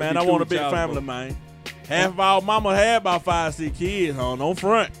I'm about Hey, to man, be I through want a with big child family, support. man. Half of our mama had about 5-6 kids, huh? Don't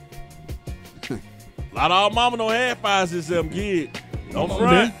front. A lot of our mama don't have 5-6-7 kids. Don't My mama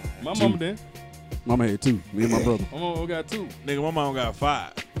front. did. My mama did. Mama had 2. Me and my brother. My mama got 2. Nigga, my mama got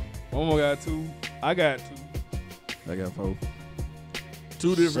 5. My mama got 2. I got 2. I got 4.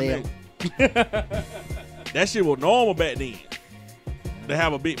 2 different Same. niggas. That shit was normal back then. To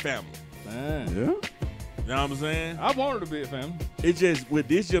have a big family. Man. Yeah. You know what I'm saying? I wanted a big family. It's just with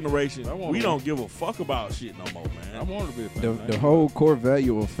this generation, I want we one. don't give a fuck about shit no more, I man. wanted a big The, family. the whole core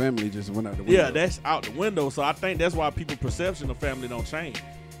value of family just went out the window. Yeah, that's out the window. So I think that's why people's perception of family don't change.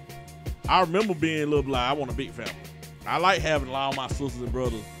 I remember being a little like, I want a big family. I like having all my sisters and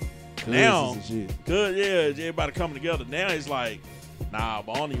brothers. Cousins Now, and shit. good, yeah, everybody coming together. Now it's like, nah,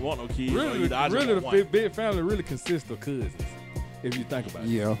 but I don't even want no kids. Really, I just really, want the one. big family really consists of cousins. If you think about it.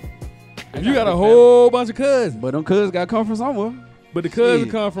 Yeah. If you got a whole bunch of cousins, But them cousins got to come from somewhere. but the cousins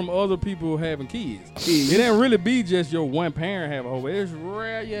Shit. come from other people having kids. Shit. It ain't really be just your one parent have a whole. It's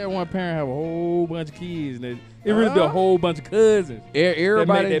rare, yeah, one parent have a whole bunch of kids, and it really be a whole bunch of cousins that make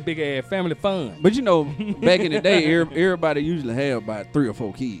Everybody. that big ass family fun. But you know, back in the day, everybody usually had about 3 or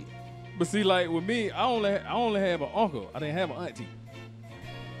 4 kids. But see, like with me, I only have an uncle. I didn't have an auntie.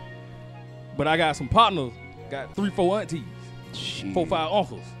 But I got some partners, got 3, 4 aunties, Shit. 4, 5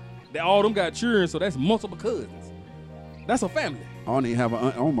 uncles. They all them got children, so that's multiple cousins. That's a family. I don't even have an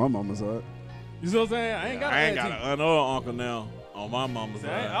aunt on my mama's side. You see what I'm saying? I ain't got I an ain't got auntie. an aunt or uncle now on my mama's See,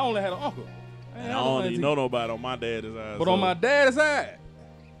 side. I only had an uncle. I ain't And I had no don't even auntie. know nobody on my dad's side. But so- on my dad's side,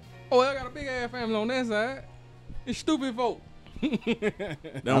 oh, I got a big ass family on that side. It's stupid folk. That's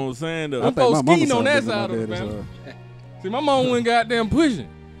what I'm saying, though. Them folks my mama's skiing on that bigger than side my of the daddy's family. side. See, my mom went goddamn pushing.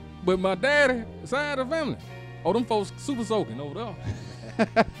 But my daddy side of the family, oh, them folks super soaking over there.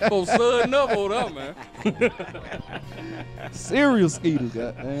 Folks sudding up over there, man. Serial skeeters,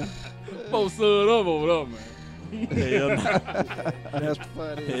 goddamn. Folks sudding up over there, man. Hell no. That's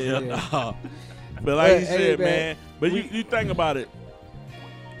funny. as Hell hell. no. But like Hey, you hey, said, man, man, but you think about it.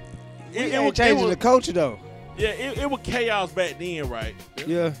 We ain't changing the culture though. it was chaos back then, right?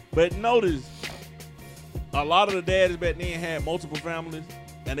 Yeah. But notice, a lot of the daddies back then had multiple families,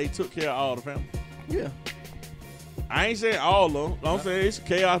 and they took care of all the families. Yeah. I ain't saying all of them. I'm saying it's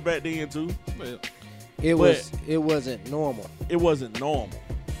chaos back then too. It wasn't normal. It wasn't normal.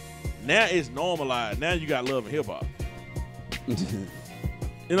 Now it's normalized. Now you got love and hip hop.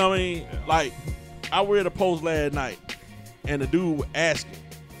 You know what I mean? Like, I read a post last night, and the dude was asking,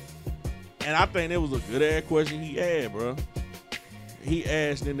 and I think it was a good ass question he had, bro. He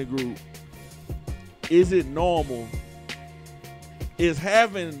asked in the group, "Is it normal? Is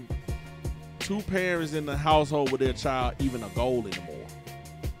having 2 parents in the household with their child even a goal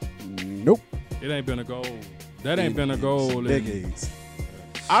anymore?" Nope. It ain't been a goal. That ain't been a goal in Decades.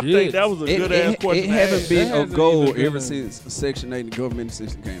 I Shit. think that was a good ass question. It to haven't ask. been That a hasn't goal even been ever a- since Section 8 and the government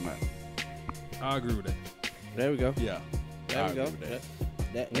system came out. I agree with that. There we go. Yeah. There I we go. agree with that.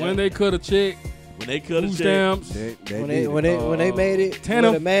 That- When they cut a check, When they cut a food check, stamps, That when did it. they made it, Tanner-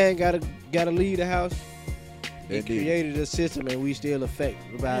 when the man gotta leave the house, they That did. created a system, and we still affect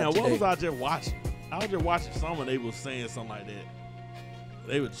about man, it what today. was I just watching? I was just watching someone. They was saying something like that.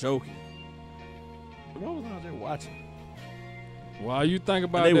 They were joking. What was I just watching? while you think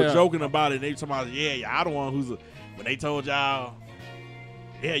about And they were that, joking about it. And they talking about, yeah, I the one who's when they told y'all,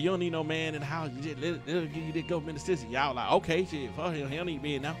 yeah, you don't need no man in the house. You just they'll give you that government assistance. Y'all like, okay, shit, fuck him. He don't need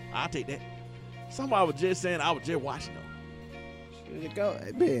me now. I'll take that. Somebody was just saying, I was just watching them. There you go.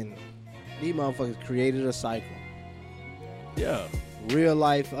 Hey, man, these motherfuckers created a cycle. Yeah, Real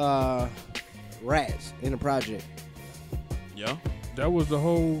life rats in the project. yeah. that was the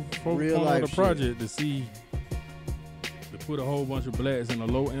whole Real point life of the shit. project to put a whole bunch of blacks in a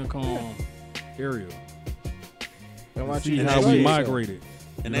low income area. And To watch see you how destroy we yourself. migrated.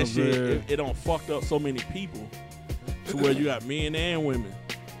 And You that know what I'm shit, saying? it don't fucked up so many people to where you got men and women.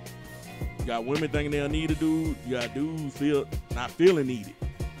 You got women thinking they don't need a dude. You got dudes not feeling needed.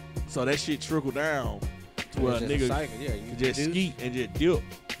 So that shit trickle down to where a It's just a nigga cycle. Yeah, you can just produce, skeet and just dip.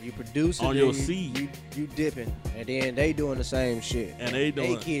 you produce it, on then your you, seed. You dipping, and then they doing the same shit. And they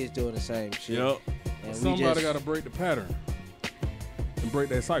doing- kids doing the same shit. Yep. And we Somebody just, got to break the pattern. to break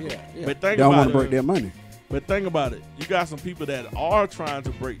that cycle. Yeah. But They think don't about want it. to break their money. But think about it. You got some people that are trying to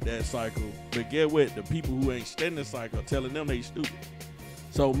break that cycle, but get what? The people who ain't studying the cycle are telling them they stupid.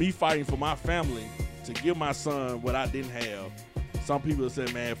 So me fighting for my family to give my son what I didn't have, some people say,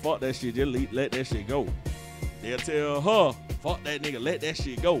 man, fuck that shit, just let that shit go. They'll tell her, fuck that nigga, let that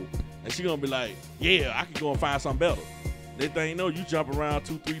shit go. And she gonna be like, yeah, I can go and find something better. Next thing you know, you jump around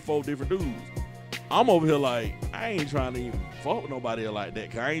 2, 3, 4 different dudes. I'm over here like, I ain't trying to even fuck with nobody like that,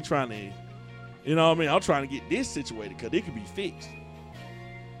 cause I ain't trying to, you know what I mean? I'm trying to get this situated, cause it can be fixed.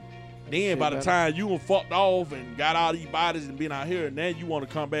 Then by the time you done fucked off and got all these bodies and been out here, and then you want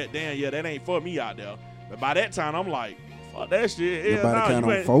to come back down, yeah, that ain't for me out there. But by that time, I'm like, fuck that shit. Hell Everybody nah, count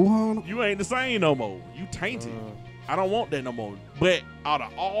you on ain't- 400. you ain't the same no more. You tainted. I don't want that no more. But out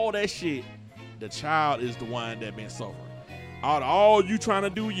of all that shit, the child is the one that been suffering. Out of all you trying to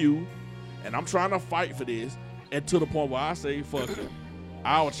do you, and I'm trying to fight for this, and to the point where I say, fuck it,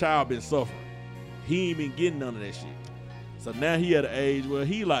 our child been suffering. He ain't been getting none of that shit. So now he at an age where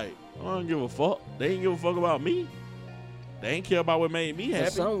he like, I don't give a fuck. They ain't give a fuck about me. They ain't care about what made me So happy.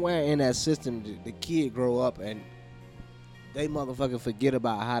 somewhere in that system, the kid grow up and they motherfucking forget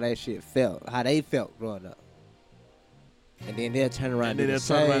about how that shit felt, how they felt growing up. And then they'll turn around and then and they'll do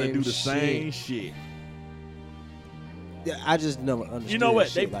the turn around same and do the shit. same shit. Yeah, I just never understood. You know what?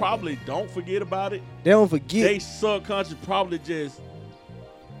 They shit like probably don't forget about it. that. They don't forget. They subconscious probably just,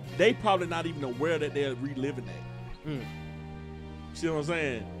 they probably not even aware that they're reliving that. Mm. See what I'm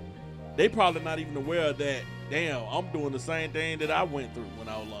saying? They probably not even aware that, damn, I'm doing the same thing that I went through when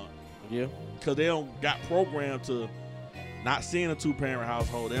I was young. Yeah. Because they don't got programmed to not seeing a 2-parent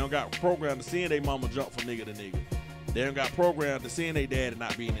household. They don't got programmed to seeing their mama jump from nigga to nigga. They don't got programmed to seeing their daddy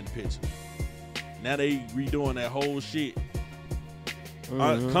not being in the picture. Now they redoing that whole shit.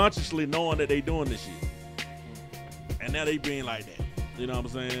 Consciously knowing that they doing this shit. And now they being like that. You know what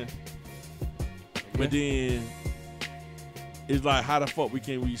I'm saying? But then it's like, how the fuck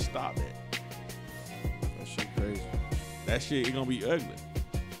can't we stop that? That shit crazy. That shit is gonna be ugly.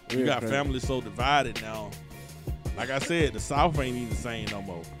 You Real got crazy. families so divided now. Like I said, the South ain't even the same no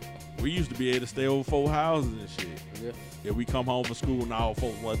more. We used to be able to stay over 4 houses and shit. Yeah. If we come home from school and all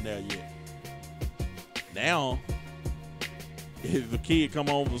folks wasn't there yet. Now, if a kid come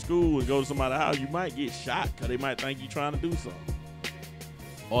home from school and go to somebody's house, you might get shot because they might think you trying to do something.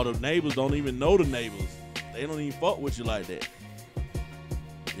 Or the neighbors don't even know the neighbors. They don't even fuck with you like that.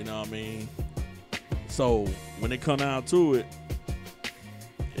 You know what I mean? So when it come down to it,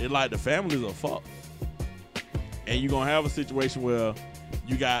 it's like the families are fucked. And you're going to have a situation where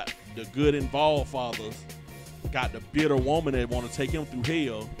you got the good involved fathers, got the bitter woman that want to take him through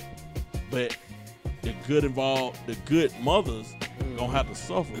hell, but the good involved, the good mothers gonna have to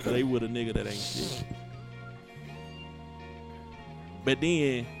suffer because they with a nigga that ain't shit. But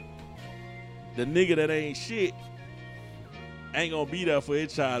then the nigga that ain't shit ain't gonna be there for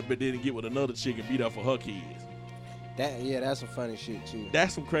his child, but then get with another chick and be there for her kids. That's some funny shit too.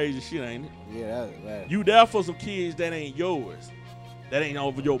 That's some crazy shit, ain't it? Yeah, that. You there for some kids that ain't yours, that ain't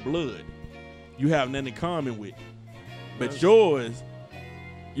over your blood. You have nothing in common with. But yours,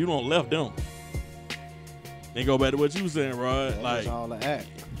 you don't left them. And go back to what you was saying, Rod. That's Like, all the act.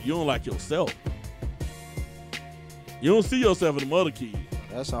 you don't like yourself. You don't see yourself in the other kids.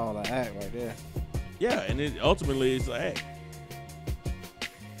 That's all the act right there. Yeah, and it ultimately it's an act.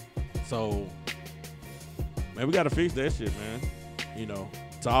 So, man, we gotta fix that shit, man. You know,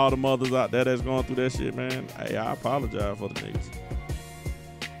 to all the mothers out there that's going through that shit, man. Hey, I apologize for the niggas.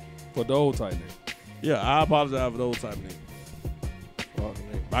 For the old type nigga. Yeah, I apologize for those type of niggas. Fuck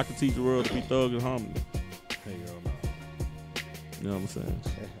nigga. If I could teach the world to be thug and harmony. Hell no. You know what I'm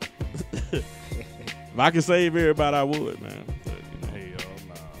saying? If I could save everybody, I would, man. But, you know,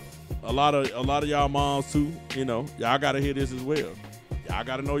 Hell no. a lot of y'all moms too, you know, y'all gotta hear this as well. Y'all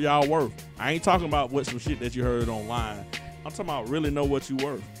gotta know y'all worth. I ain't talking about what some shit that you heard online. I'm talking about really know what you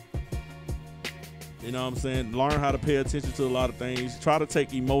worth. You know what I'm saying? Learn how to pay attention to a lot of things. Try to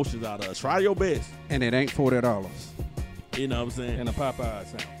take emotions out of us. Try your best. And it ain't $40. You know what I'm saying? And a Popeye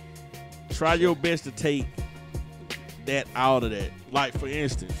sound. Try your best to take that out of that. Like, for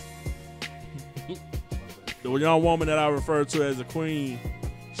instance, the young woman that I referred to as a queen,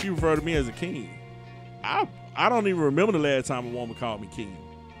 she referred to me as a king. I don't even remember the last time a woman called me king.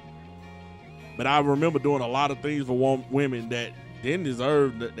 But I remember doing a lot of things for women that didn't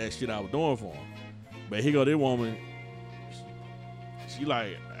deserve that shit I was doing for them. But here go this woman, she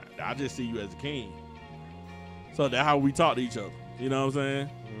like, I just see you as a king. So that's how we talk to each other. You know what I'm saying?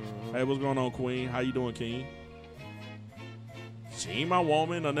 Hey, what's going on, queen? How you doing, king? She ain't my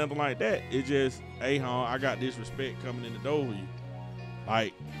woman or nothing like that. It's just, hey, hon, I got this respect coming in the door with you.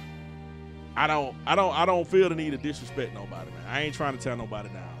 Like, I don't feel the need to disrespect nobody, man. I ain't trying to tear nobody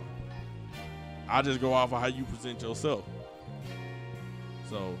down. I just go off of how you present yourself.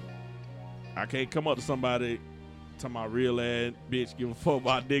 So I can't come up to somebody, to my real ass bitch, give a fuck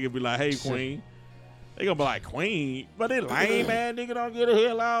about nigga, and be like, hey, queen. They gonna be like, queen? But they lame, man. Nigga don't get the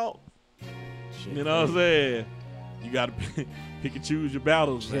hell out. Shit, You know what I'm saying? You gotta pick and choose your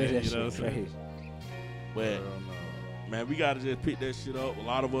battles, Yeah, man. that You know what shit I'm saying? crazy. But man, we gotta just pick that shit up. A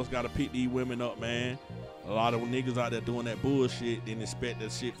lot of us gotta pick these women up, man. A lot of niggas out there doing that bullshit, didn't expect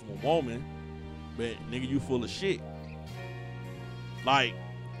that shit from a woman. But nigga, you full of shit. Like,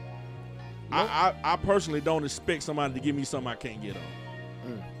 I personally don't expect somebody to give me something I can't get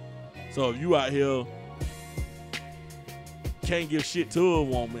on. So if you out here can't give shit to a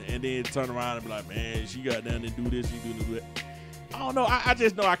woman and then turn around and be like, man, she got down and do this, she do that. I don't know. I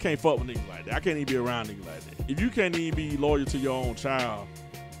just know I can't fuck with niggas like that. I can't even be around niggas like that. If you can't even be loyal to your own child,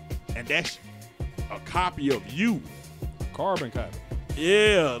 and that's a copy of you, Carbon copy.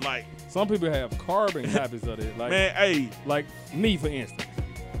 yeah, like, Some people have carbon copies of it. Like, man, hey, like me, for instance.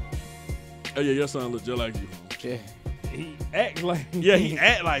 oh yeah, your son look just like you. Yeah. He act like Yeah, he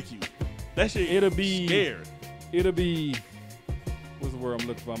act like you. That shit, It'll be- scared. It'll be, what's the word I'm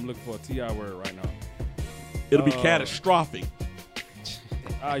looking for? I'm looking for a T.I. word right now. It'll be catastrophic.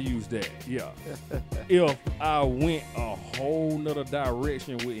 I use that, yeah. If I went a whole nother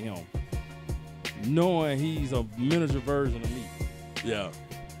direction with him, knowing he's a miniature version of me. Yeah,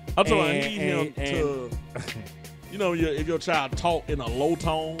 I'm talking about And- need him and- to, you know, if your child talk in a low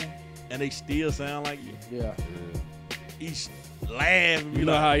tone and they still sound like you, Yeah. he's laughing. You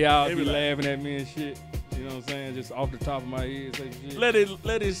know how y'all they be like, laughing at me and shit? You know what I'm saying? Just off the top of my head, say shit.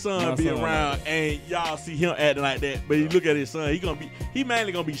 Let his son My be son around, like and y'all see him acting like that. But you look at his son, he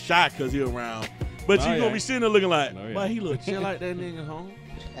mainly gonna be shy because he around. But No, you he gonna be ain't. sitting there looking like, No, he but ain't. he look just like that nigga, home.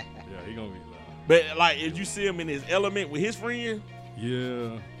 Yeah, he gonna be loud. But like if you see him in his element with his friend,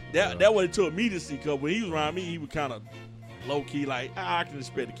 Yeah. that what it took me to see. Cause when he was around me, he was kind of low key, like I can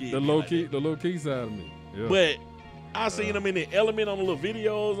respect the kid. The be low like key, that. the low key side of me. Yeah. But I seen him in the element on the little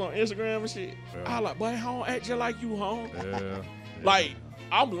videos on Instagram and shit. Yeah. I like, boy, home act just like you, home. yeah. Like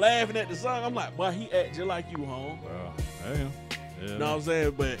I'm laughing at the song. I'm like, boy, he act just like you, home. Well, damn. Yeah. You know what I'm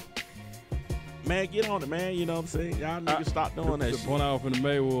saying? But man, get on it, man. You know what I'm saying? Y'all niggas stop doing that The shit. point I was finna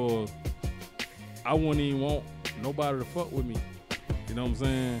make was, I wouldn't even want nobody to fuck with me. You know what I'm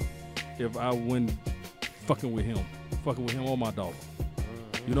saying? If I wasn't fucking with him or my daughter.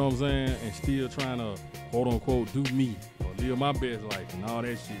 You know what I'm saying? And still trying to, quote unquote, do me or live my best life and all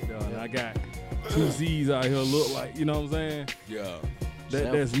that shit, dog. And I got two Z's out here look like, you know what I'm saying? Yeah.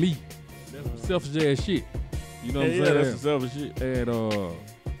 That's me. That's some selfish ass shit. You know what I'm Yeah, saying? that's some selfish shit. And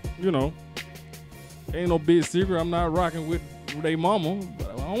you know, ain't no big secret. I'm not rocking with their mama,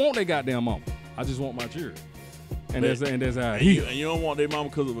 but I don't want their goddamn mama. I just want my children. And that's how I And you, heal. and you don't want their mama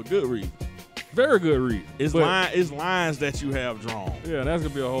because of a good reason. Very good read. It's But- it's lines that you have drawn. Yeah, that's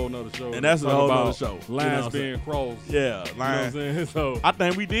gonna be a whole nother show. And that's a Talk whole about nother show. You know what Lines I'm being crossed. Yeah, You know what I'm lines. saying? So I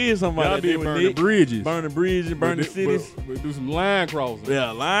think we did something y'all like that. did with burn Nick. the bridges. Burn the bridges, burn the But- cities. but do some line crossing.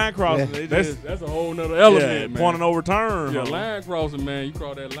 Yeah, line crossing. Yeah. They just, That's a whole nother element, yeah, man. pointing over turn. Yeah, huh? line crossing, man. You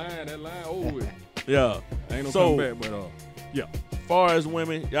cross that line over with. Yeah. Ain't no So- coming back, but yeah. Far as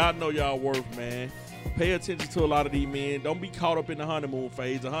women, y'all know y'all worth, man. Pay attention to a lot of these men. Don't be caught up in the honeymoon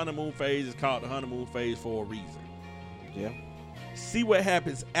phase. The honeymoon phase is called the honeymoon phase for a reason. Yeah. See what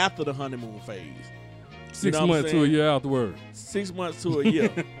happens after the honeymoon phase. 6 know what I'm months to a saying? year afterward. 6 months to a year.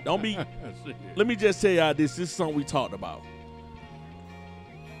 Don't be. Let me just tell y'all this. This is something we talked about.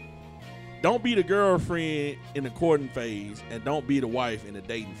 Don't be the girlfriend in the courting phase, and don't be the wife in the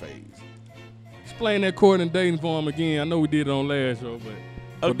dating phase. Explain that courting and dating for him again. I know we did it on last show,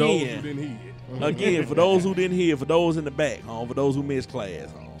 but for those Again. who didn't hear it. Again, for those who didn't hear, for those in the back, for those who missed class,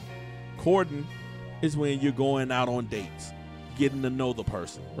 courting is when you're going out on dates, getting to know the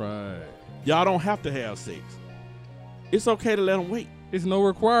person. Right. Y'all don't have to have sex. It's okay to let them wait. It's no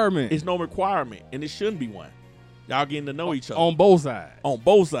requirement. It's no requirement, and it shouldn't be one. Y'all getting to know each other on both sides. on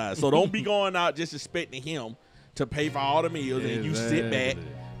both sides. So don't be going out just expecting him to pay for all the meals and you sit back. Exactly.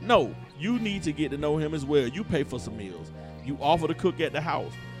 No, you need to get to know him as well. You pay for some meals. You offer to cook at the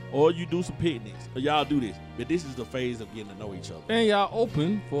house, or you do some picnics, or y'all do this. But this is the phase of getting to know each other. And y'all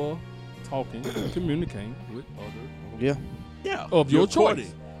open for talking, communicating with other Yeah. Yeah, Of your you're courting.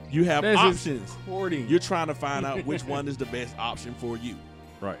 choice. You have That's options. courting. You're trying to find out which one is the best option for you.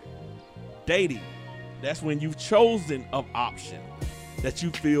 right. Dating, that's when you've chosen an option that you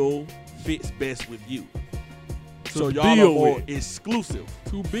feel fits best with you. So y'all are build more with. exclusive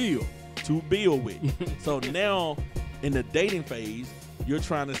To build. to build with. So now in the dating phase, you're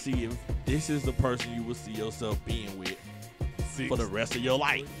trying to see if this is the person you will see yourself being with for the rest of your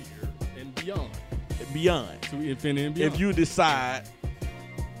life and beyond. Beyond. To infinity and beyond. If you decide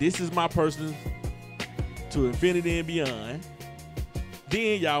this is my person to infinity and beyond,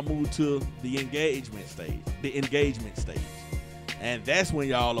 then y'all move to the engagement stage. And that's when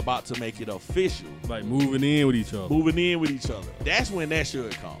y'all about to make it official. Like moving in with each other. That's when that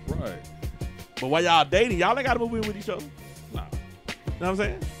should come. Right. But while y'all dating, y'all ain't got to move in with each other. Nah. You know what I'm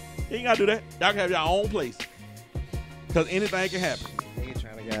saying? You ain't got to do that. Y'all can have your own place. Because anything can happen. Nigga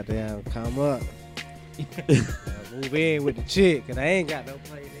trying to goddamn come up. Move in with the chick, cause I ain't got no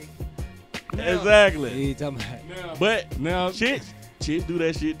play, nigga. Exactly. You talking about? But Now, chicks do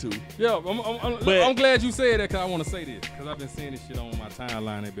that shit too. yeah, I'm glad you said that because I want to say this because I've been seeing this shit on my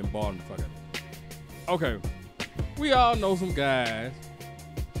timeline. They've been bothering the fuck out of me. Okay, we all know some guys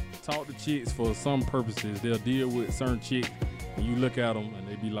talk to chicks for some purposes. They'll deal with certain chicks, and you look at them and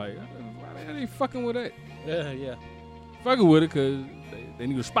they be like, "Why the hell they fucking with that?" Yeah. Fucking with it because they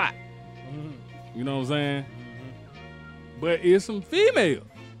need a spot. You know what I'm saying? But it's some females.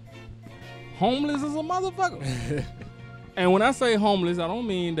 Homeless as a motherfucker. And when I say homeless, I don't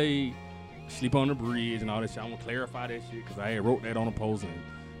mean they sleep on the bridge and all that shit. I want to clarify that shit because I had wrote that on a post and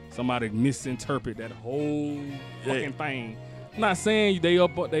somebody misinterpret that whole fucking thing. I'm not saying they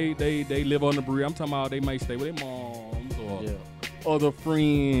live on the bridge. I'm talking about they might stay with their moms or other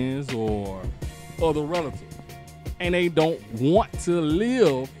friends or other relatives. And they don't want to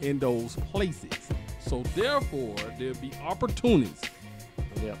live in those places. So therefore, there'll be opportunities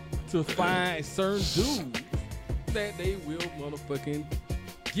to find certain dudes that they will motherfucking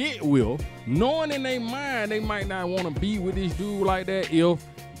get with, knowing in their mind they might not want to be with this dude like that. If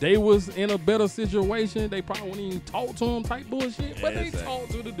they was in a better situation, they probably wouldn't even talk to him type bullshit. But they talk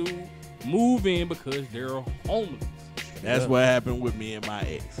to the dude, move in because they're homeless. That's what happened with me and my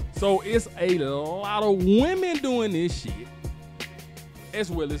ex. So it's a lot of women doing this shit as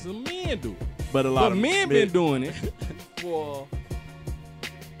well as some men do it. But a lot of men been doing it for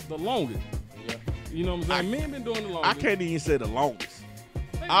the longest. Yeah. You know what I'm saying? Men been doing it the longest. I can't even say the longest.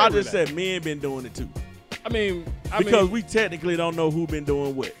 I just said men been doing it too. Because we technically don't know who been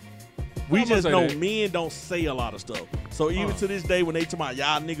doing what. We just know men don't say a lot of stuff. So even to this day, when they talk about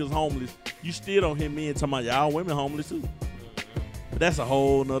y'all niggas homeless, you still don't hear men talking about y'all women homeless too. But that's a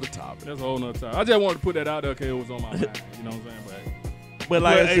whole nother topic. I just wanted to put that out there because it was on my mind. You know what I'm saying? But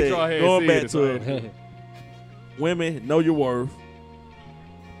like I said, going back to it, women, know your worth.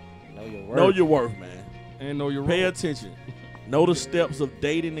 Know your worth, man. And know your Pay role. attention. Know the steps of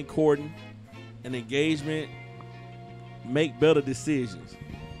dating and courting and engagement. Make better decisions.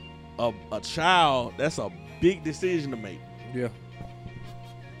 A child, that's a big decision to make. Yeah.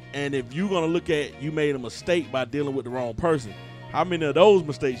 And if you're going to look at you made a mistake by dealing with the wrong person, how many of those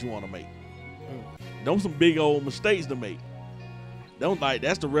mistakes you want to make? Those some big old mistakes to make. Don't like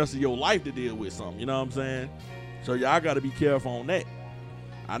that's the rest of your life to deal with something. You know what I'm saying? So y'all got to be careful on that.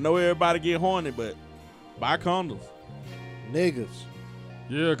 I know everybody get horny, but buy condoms. Niggas.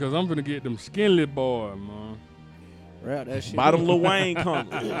 Yeah, because I'm finna get them skinny boys, man. Wrap that shit. Buy them Lil Wayne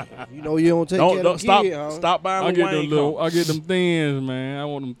condoms. You know you don't take care of stop, the kid, huh? stop buying Lil Wayne condoms. I get them thins, man. I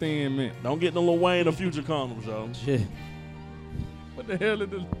want them thin men. Don't get the Lil Wayne or Future condoms, yo. Shit. What the hell is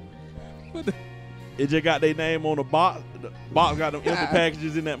the... It just got their name on the box. The box got them empty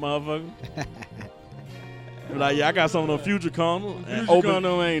packages in that motherfucker. Like, yeah, I got some of them Future condoms. Future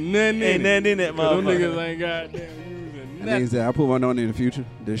condom ain't nothing in that Them motherfucker. niggas ain't goddamn using Niggas nothing. said I put one on in the future.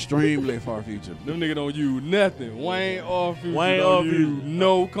 The extremely far future. Them niggas don't use nothing. Wayne or Future Wayne don't or use Future.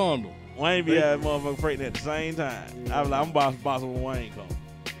 no condom. Wayne be having motherfucker pregnant at the same time. I was like, I'm boss of Wayne condom.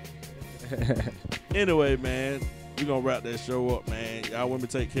 Anyway, man, we gonna wrap that show up, man. Y'all women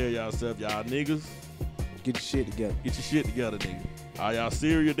take care of yourself. Y'all niggas, Get your shit together. get your shit together, nigga. Are y'all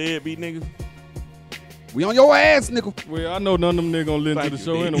serial deadbeat niggas? We on your ass, nigga. Well, I know none of them niggas gonna listen Thank to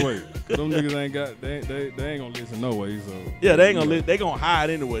the you, show nigga. anyway. 'Cause them niggas ain't got, they ain't gonna listen no way. So Yeah, they ain't gonna they gonna hide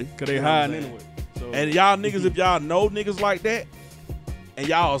anyway. Cause they You know what I'm hiding saying? anyway. So And y'all niggas, if y'all know niggas like that, and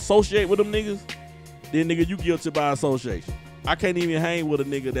y'all associate with them niggas, then nigga, you guilty by association. I can't even hang with a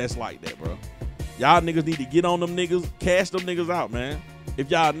nigga that's like that, bro. Y'all niggas need to get on them niggas, cash them niggas out, man. If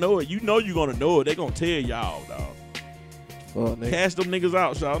y'all know it, you know you gonna know it. They gonna tell y'all, dog. Fuck, nigga. Cash them niggas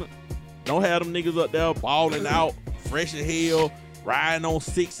out, shout it. Don't have them niggas up there balling out, fresh as hell, riding on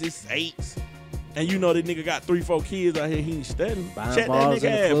 6s, 8s. And you know that nigga got 3-4 kids out here, he ain't studying. Buying Check that bottles nigga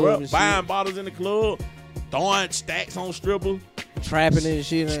in the ass, club bro. and shit. Buying bottles in the club, throwing stacks on strippers, Trapping and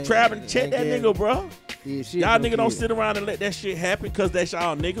shit. trapping. Check that nigga, bro. Yeah, shit, Y'all no nigga don't kid. sit around and let that shit happen because that's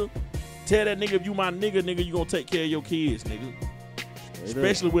y'all nigga. Tell that nigga if you my nigga, you gonna take care of your kids, nigga.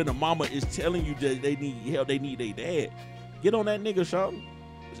 Especially when the mama is telling you that they need help, they need their dad. Get on that nigga, Sean.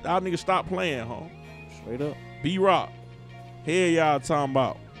 Y'all niggas stop playing, huh? Straight up. B-Rock. Here y'all talking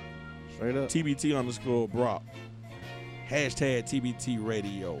about. Straight up. TBT_Brock. Hashtag TBT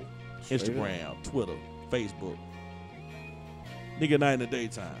Radio. Straight Instagram, Twitter, Facebook. Nigga Night in the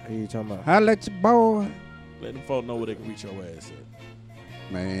Daytime. Who you talking about? Holla at your boy. Let them folk know where they can reach your ass at.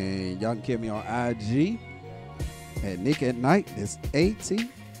 Man, y'all can catch me on IG at Nick at Night. That's AT,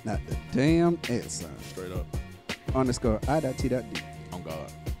 not the damn S sign. Straight up. _I.T.D. On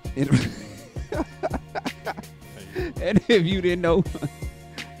God. And if you didn't know,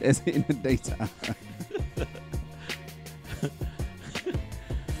 that's in the daytime.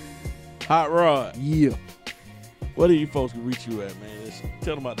 Hot Rod. Yeah. Where do you folks can reach you at, man?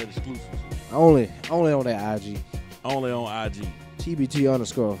 Tell them about that exclusives. Only on that IG. Only on IG.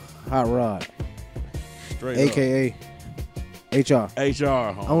 TBT_Hot Rod. Straight AKA HR. up.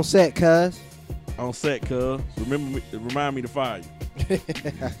 HR, huh? On set, cuz. On set, cuz. Remind me to fire you.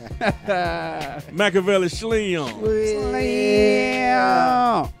 Machiavelli Slim.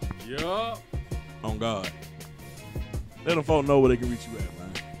 Yeah. Yup. On God. Let them folk know where they can reach you at,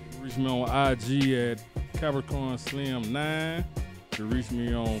 man. Reach me on IG at Capricorn Slim 9. You can reach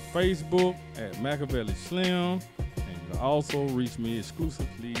me on Facebook at Machiavelli Slim. And you can also reach me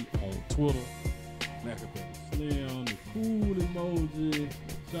exclusively on Twitter, Machiavelli Slim, the cool emoji,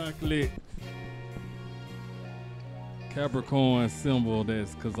 chocolate, Capricorn symbol.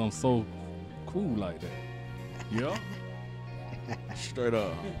 That's because I'm so cool like that. Yeah. Straight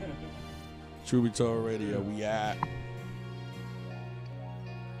up. True Be Told Radio, we out.